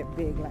want him to get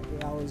big like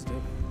they always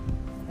do.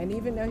 And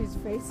even though his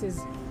face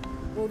is,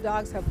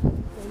 bulldogs have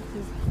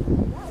faces,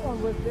 that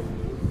one was just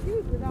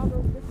cute with all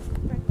those different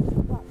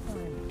speckled spots on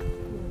him.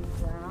 He was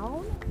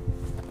brown,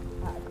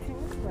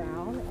 tan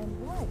brown, and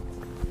white.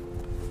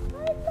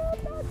 I love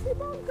Archie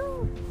Bunker.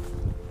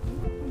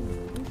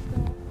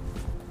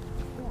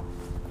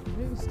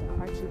 Blue Star,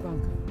 Archie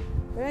Bunker.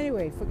 But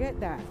anyway, forget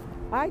that.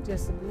 I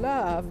just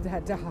love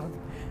that dog.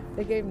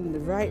 They gave him the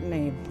right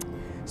name.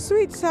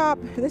 Sweet Top,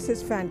 this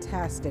is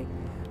fantastic.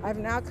 I've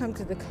now come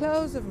to the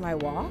close of my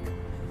walk,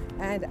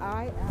 and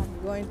I am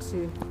going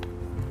to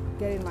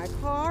get in my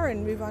car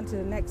and move on to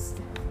the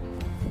next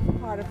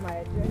part of my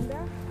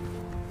agenda.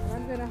 And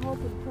I'm going to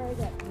hope and pray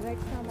that the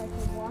next time I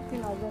come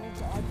walking, I'll run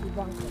into Archie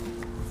Bunker,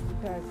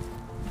 because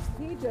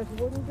he just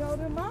wouldn't go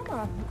to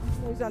Mama.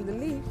 He's on the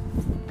leash.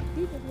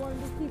 He just wanted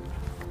to keep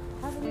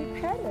having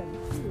me pet him.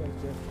 He was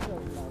just so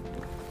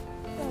lovely.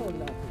 So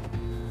lovely.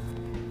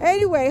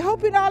 Anyway,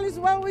 hoping all is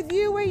well with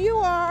you where you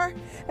are,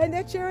 and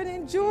that you're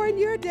enjoying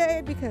your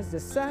day, because the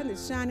sun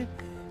is shining,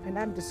 and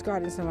I'm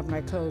discarding some of my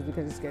clothes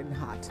because it's getting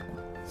hot.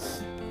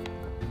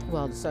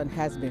 Well, the sun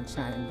has been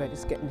shining, but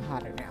it's getting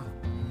hotter now.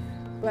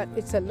 But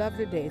it's a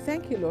lovely day.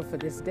 Thank you, Lord, for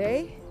this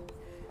day.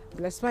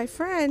 Bless my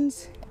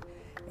friends.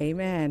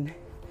 Amen.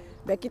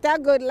 Make it a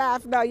good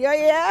laugh now. You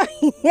hear?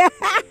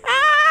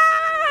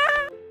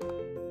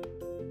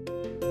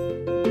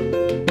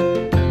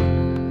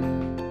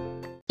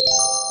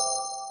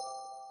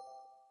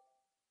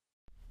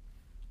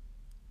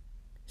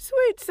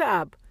 Sweet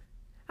sub.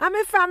 I'm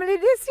a family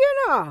this, you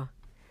know.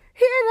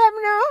 Hear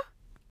them now?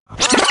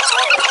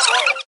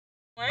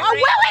 Oh, where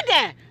we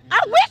there?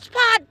 Which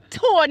part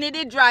Tony,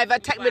 the driver,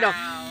 take me down?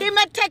 He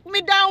may take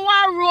me down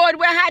one road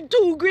where I had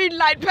 2 green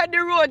lights on the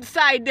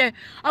roadside there.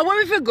 And where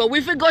we fi go? We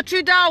fi go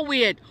through that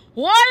way.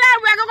 Hold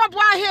on, we're going to go up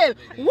one hill.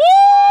 Woo!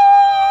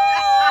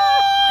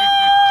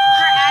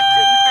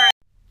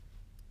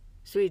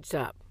 Sweet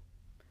sub.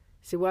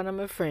 See one of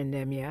my friend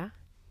them, yeah?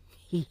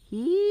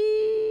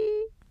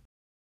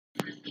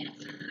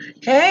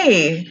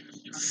 Hey,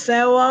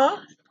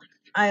 Sewa.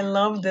 I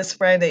love this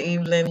Friday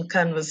evening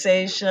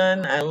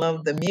conversation. I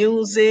love the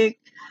music.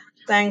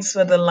 Thanks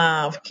for the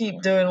laugh.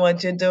 Keep doing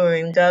what you're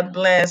doing. God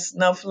bless.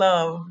 Enough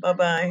love. Bye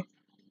bye.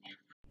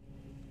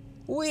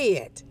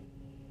 Wait.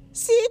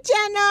 See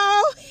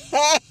Jano?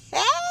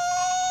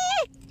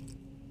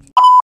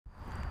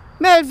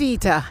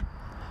 Melvita,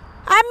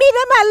 I mean,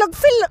 I look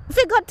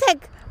fi go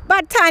take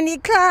botany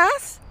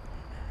class.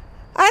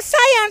 A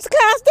science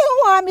class they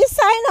want me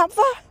sign up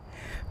for.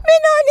 Me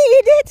no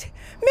need it.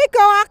 Me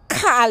go to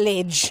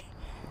college.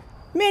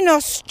 Me no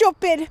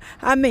stupid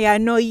and me a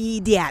no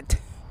idiot.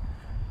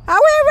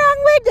 What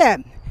wrong with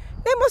them?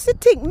 They must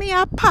think me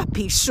a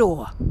papi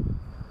show.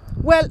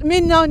 Well, me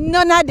no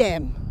none of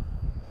them.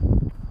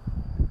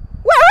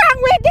 What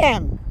wrong with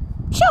them?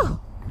 Sure.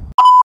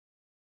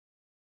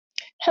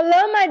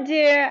 Hello, my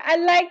dear.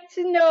 I'd like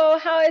to know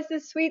how is the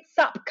sweet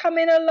sop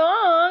coming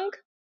along?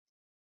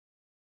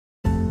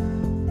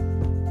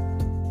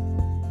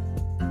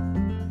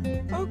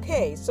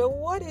 Okay, so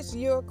what is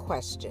your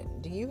question?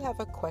 Do you have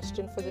a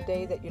question for the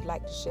day that you'd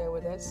like to share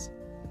with us?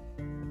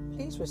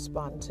 Please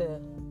respond to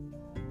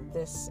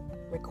this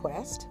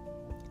request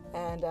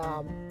and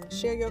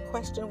share your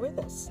question with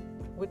us.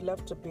 We'd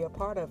love to be a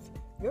part of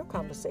your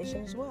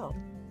conversation as well.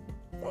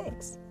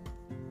 Thanks.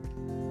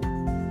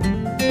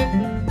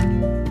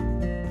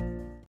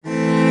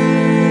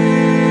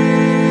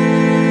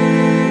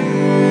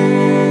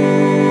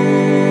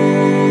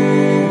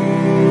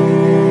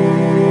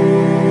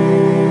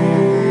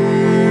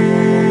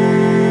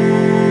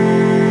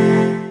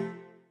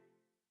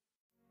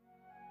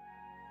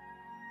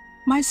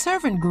 My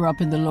servant grew up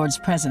in the Lord's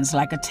presence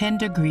like a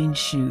tender green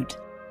shoot,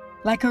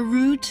 like a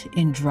root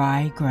in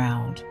dry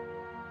ground.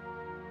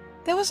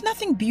 There was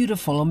nothing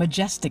beautiful or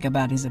majestic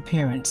about his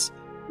appearance,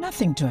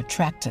 nothing to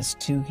attract us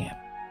to him.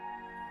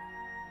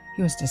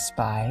 He was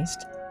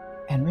despised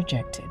and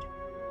rejected,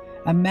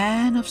 a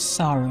man of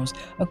sorrows,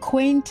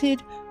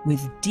 acquainted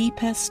with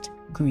deepest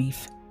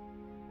grief.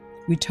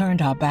 We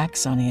turned our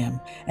backs on him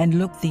and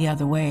looked the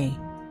other way.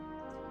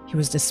 He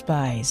was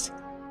despised,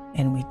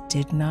 and we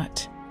did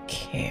not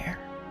care.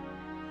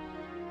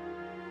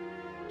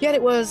 Yet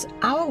it was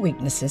our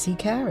weaknesses he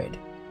carried.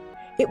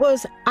 It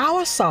was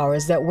our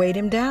sorrows that weighed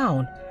him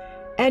down.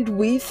 And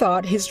we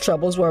thought his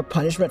troubles were a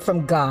punishment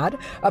from God,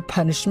 a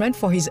punishment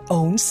for his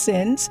own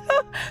sins.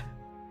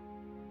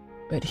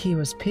 But he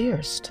was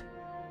pierced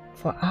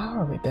for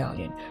our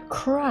rebellion,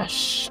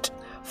 crushed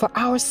for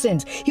our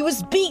sins. He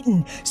was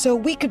beaten so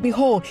we could be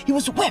whole. He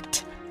was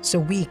whipped so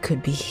we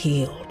could be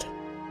healed.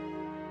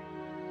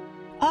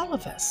 All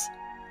of us,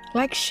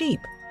 like sheep,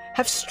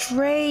 have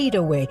strayed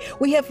away.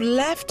 We have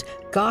left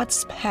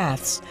God's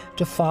paths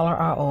to follow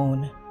our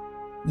own.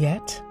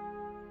 Yet,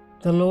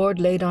 the Lord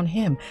laid on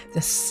him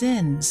the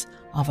sins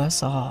of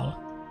us all.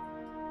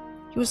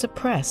 He was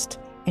oppressed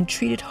and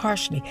treated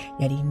harshly,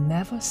 yet he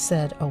never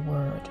said a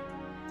word.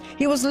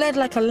 He was led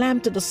like a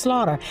lamb to the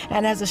slaughter,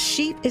 and as a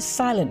sheep is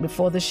silent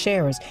before the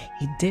shearers,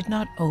 he did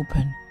not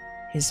open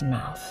his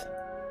mouth.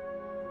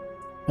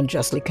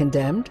 Unjustly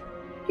condemned,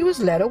 he was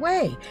led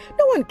away.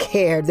 No one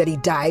cared that he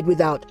died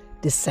without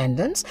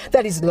descendants,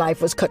 that his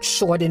life was cut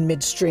short in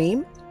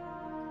midstream.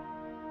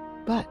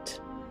 But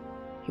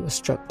he was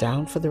struck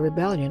down for the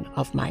rebellion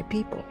of my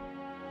people.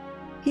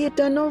 He had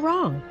done no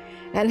wrong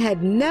and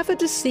had never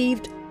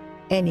deceived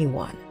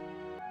anyone.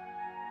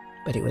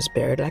 But he was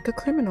buried like a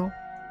criminal.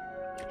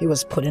 He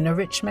was put in a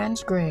rich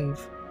man's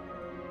grave.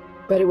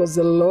 But it was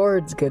the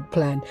Lord's good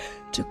plan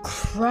to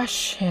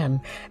crush him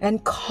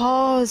and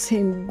cause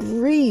him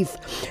grief.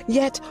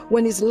 Yet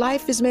when his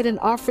life is made an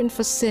offering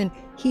for sin,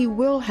 he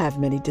will have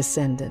many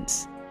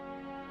descendants.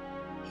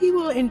 He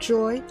will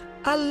enjoy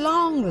a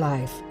long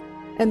life,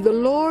 and the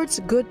Lord's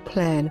good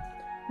plan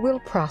will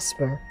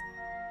prosper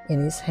in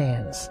his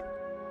hands.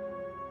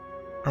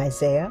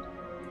 Isaiah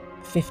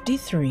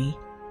 53,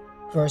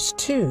 verse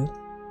 2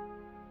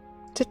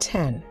 to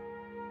 10.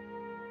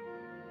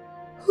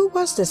 Who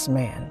was this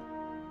man?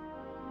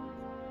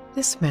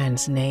 This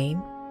man's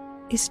name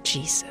is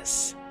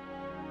Jesus.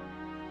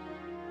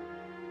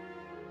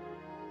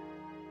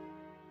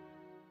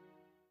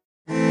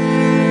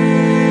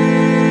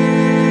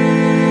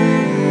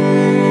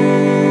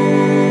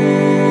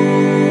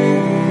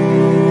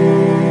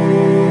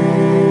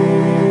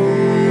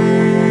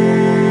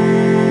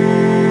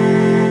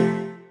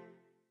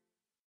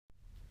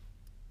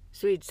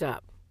 Sweets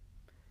up.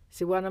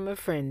 See one of my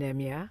friend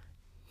them, yeah?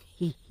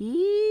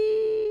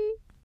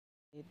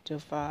 To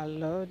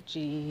follow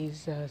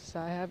Jesus,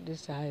 I have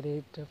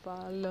decided to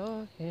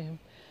follow him.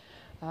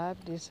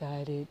 I've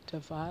decided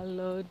to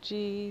follow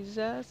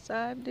Jesus.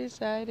 I've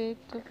decided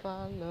to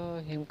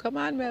follow him. Come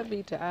on,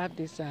 Melvita. I've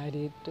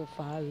decided to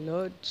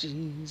follow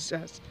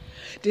Jesus.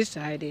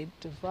 Decided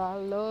to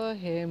follow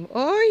him.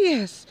 Oh,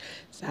 yes.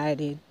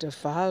 Decided to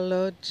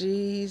follow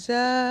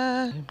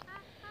Jesus.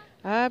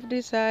 I've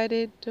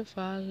decided to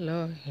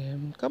follow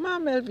him. Come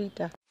on,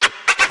 Melvita.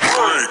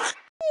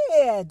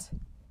 Weird.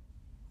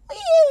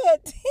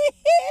 Weird. See,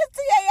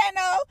 you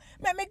know,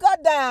 make me go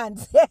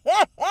dance.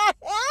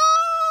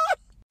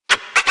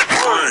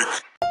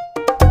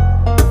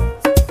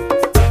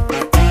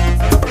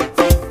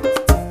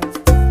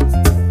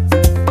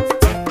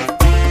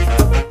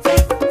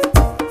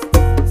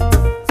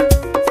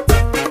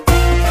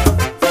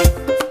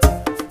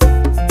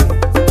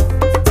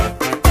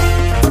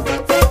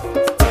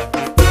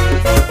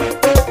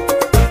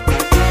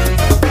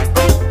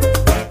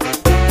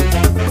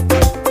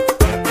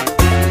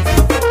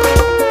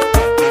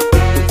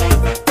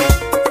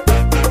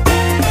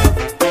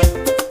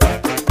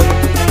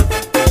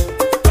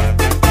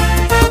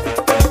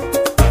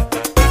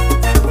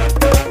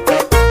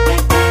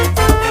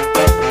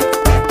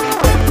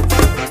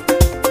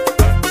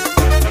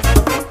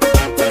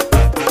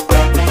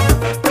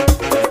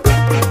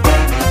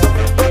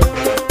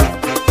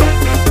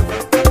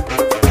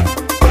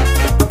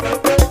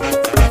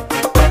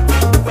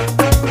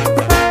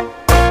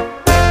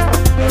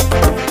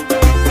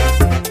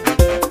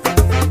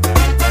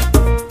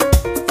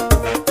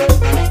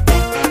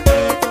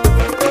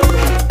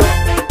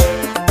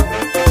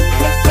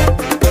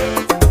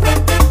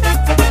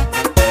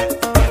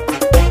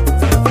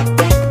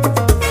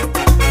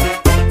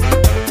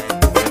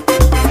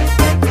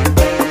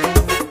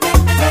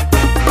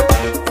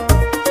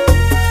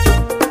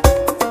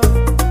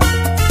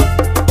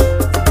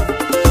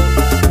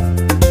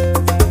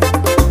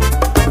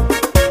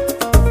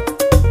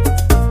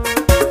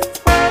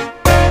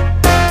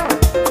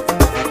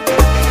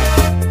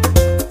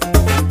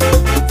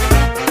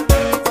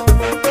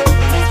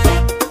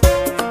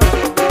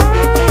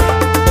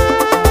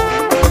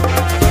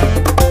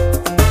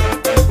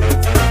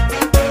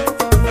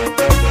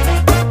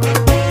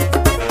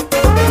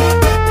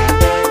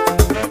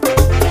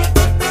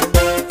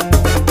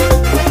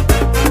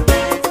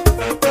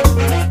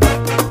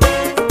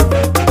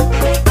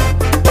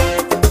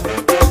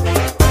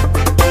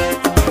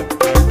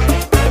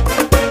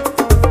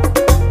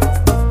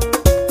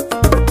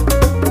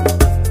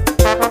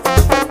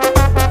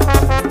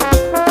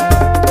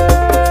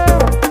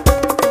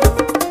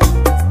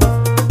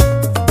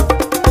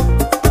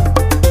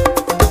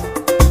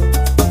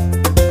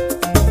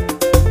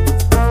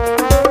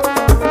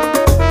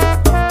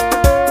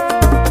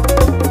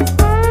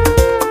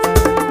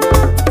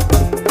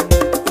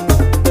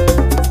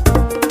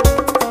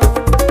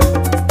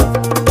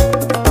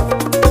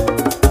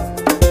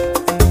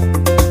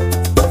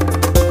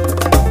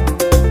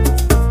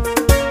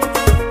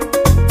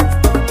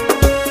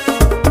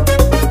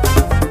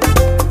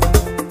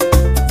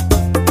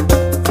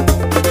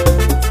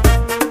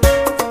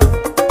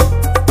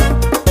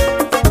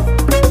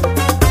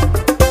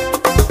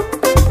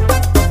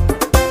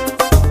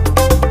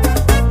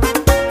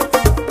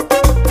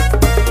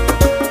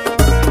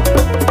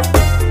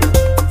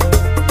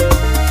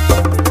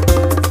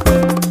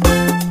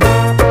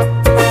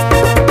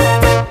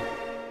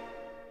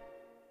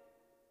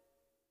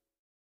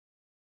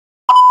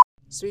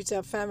 Sweets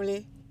up,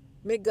 family.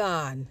 Me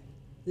gone.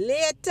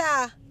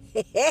 Later.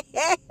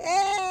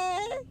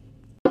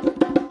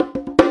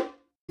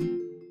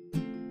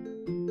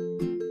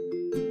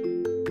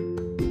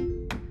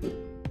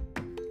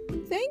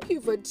 Thank you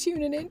for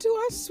tuning into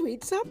our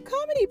Sweets Up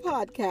Comedy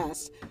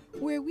Podcast,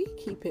 where we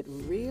keep it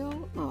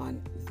real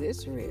on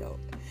this reel,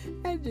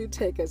 and you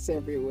take us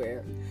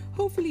everywhere.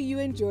 Hopefully you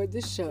enjoyed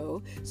the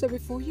show. So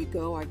before you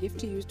go, our gift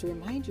to you is to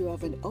remind you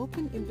of an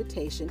open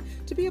invitation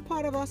to be a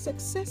part of our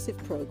successive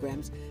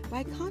programs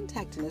by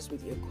contacting us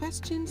with your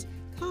questions,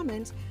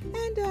 comments,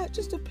 and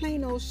just a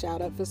plain old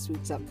shout out for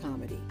Sweets Up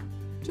Comedy.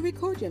 To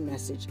record your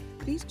message,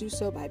 please do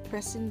so by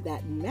pressing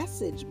that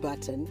message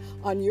button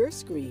on your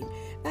screen.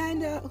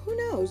 And who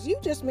knows, you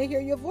just may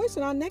hear your voice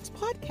in our next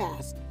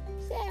podcast.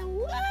 Say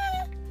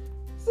what?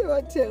 So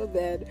until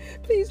then,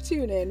 please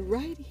tune in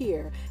right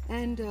here.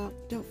 And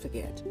don't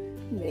forget,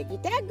 make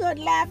it that good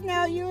laugh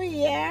now you're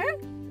here.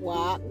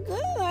 Walk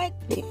good.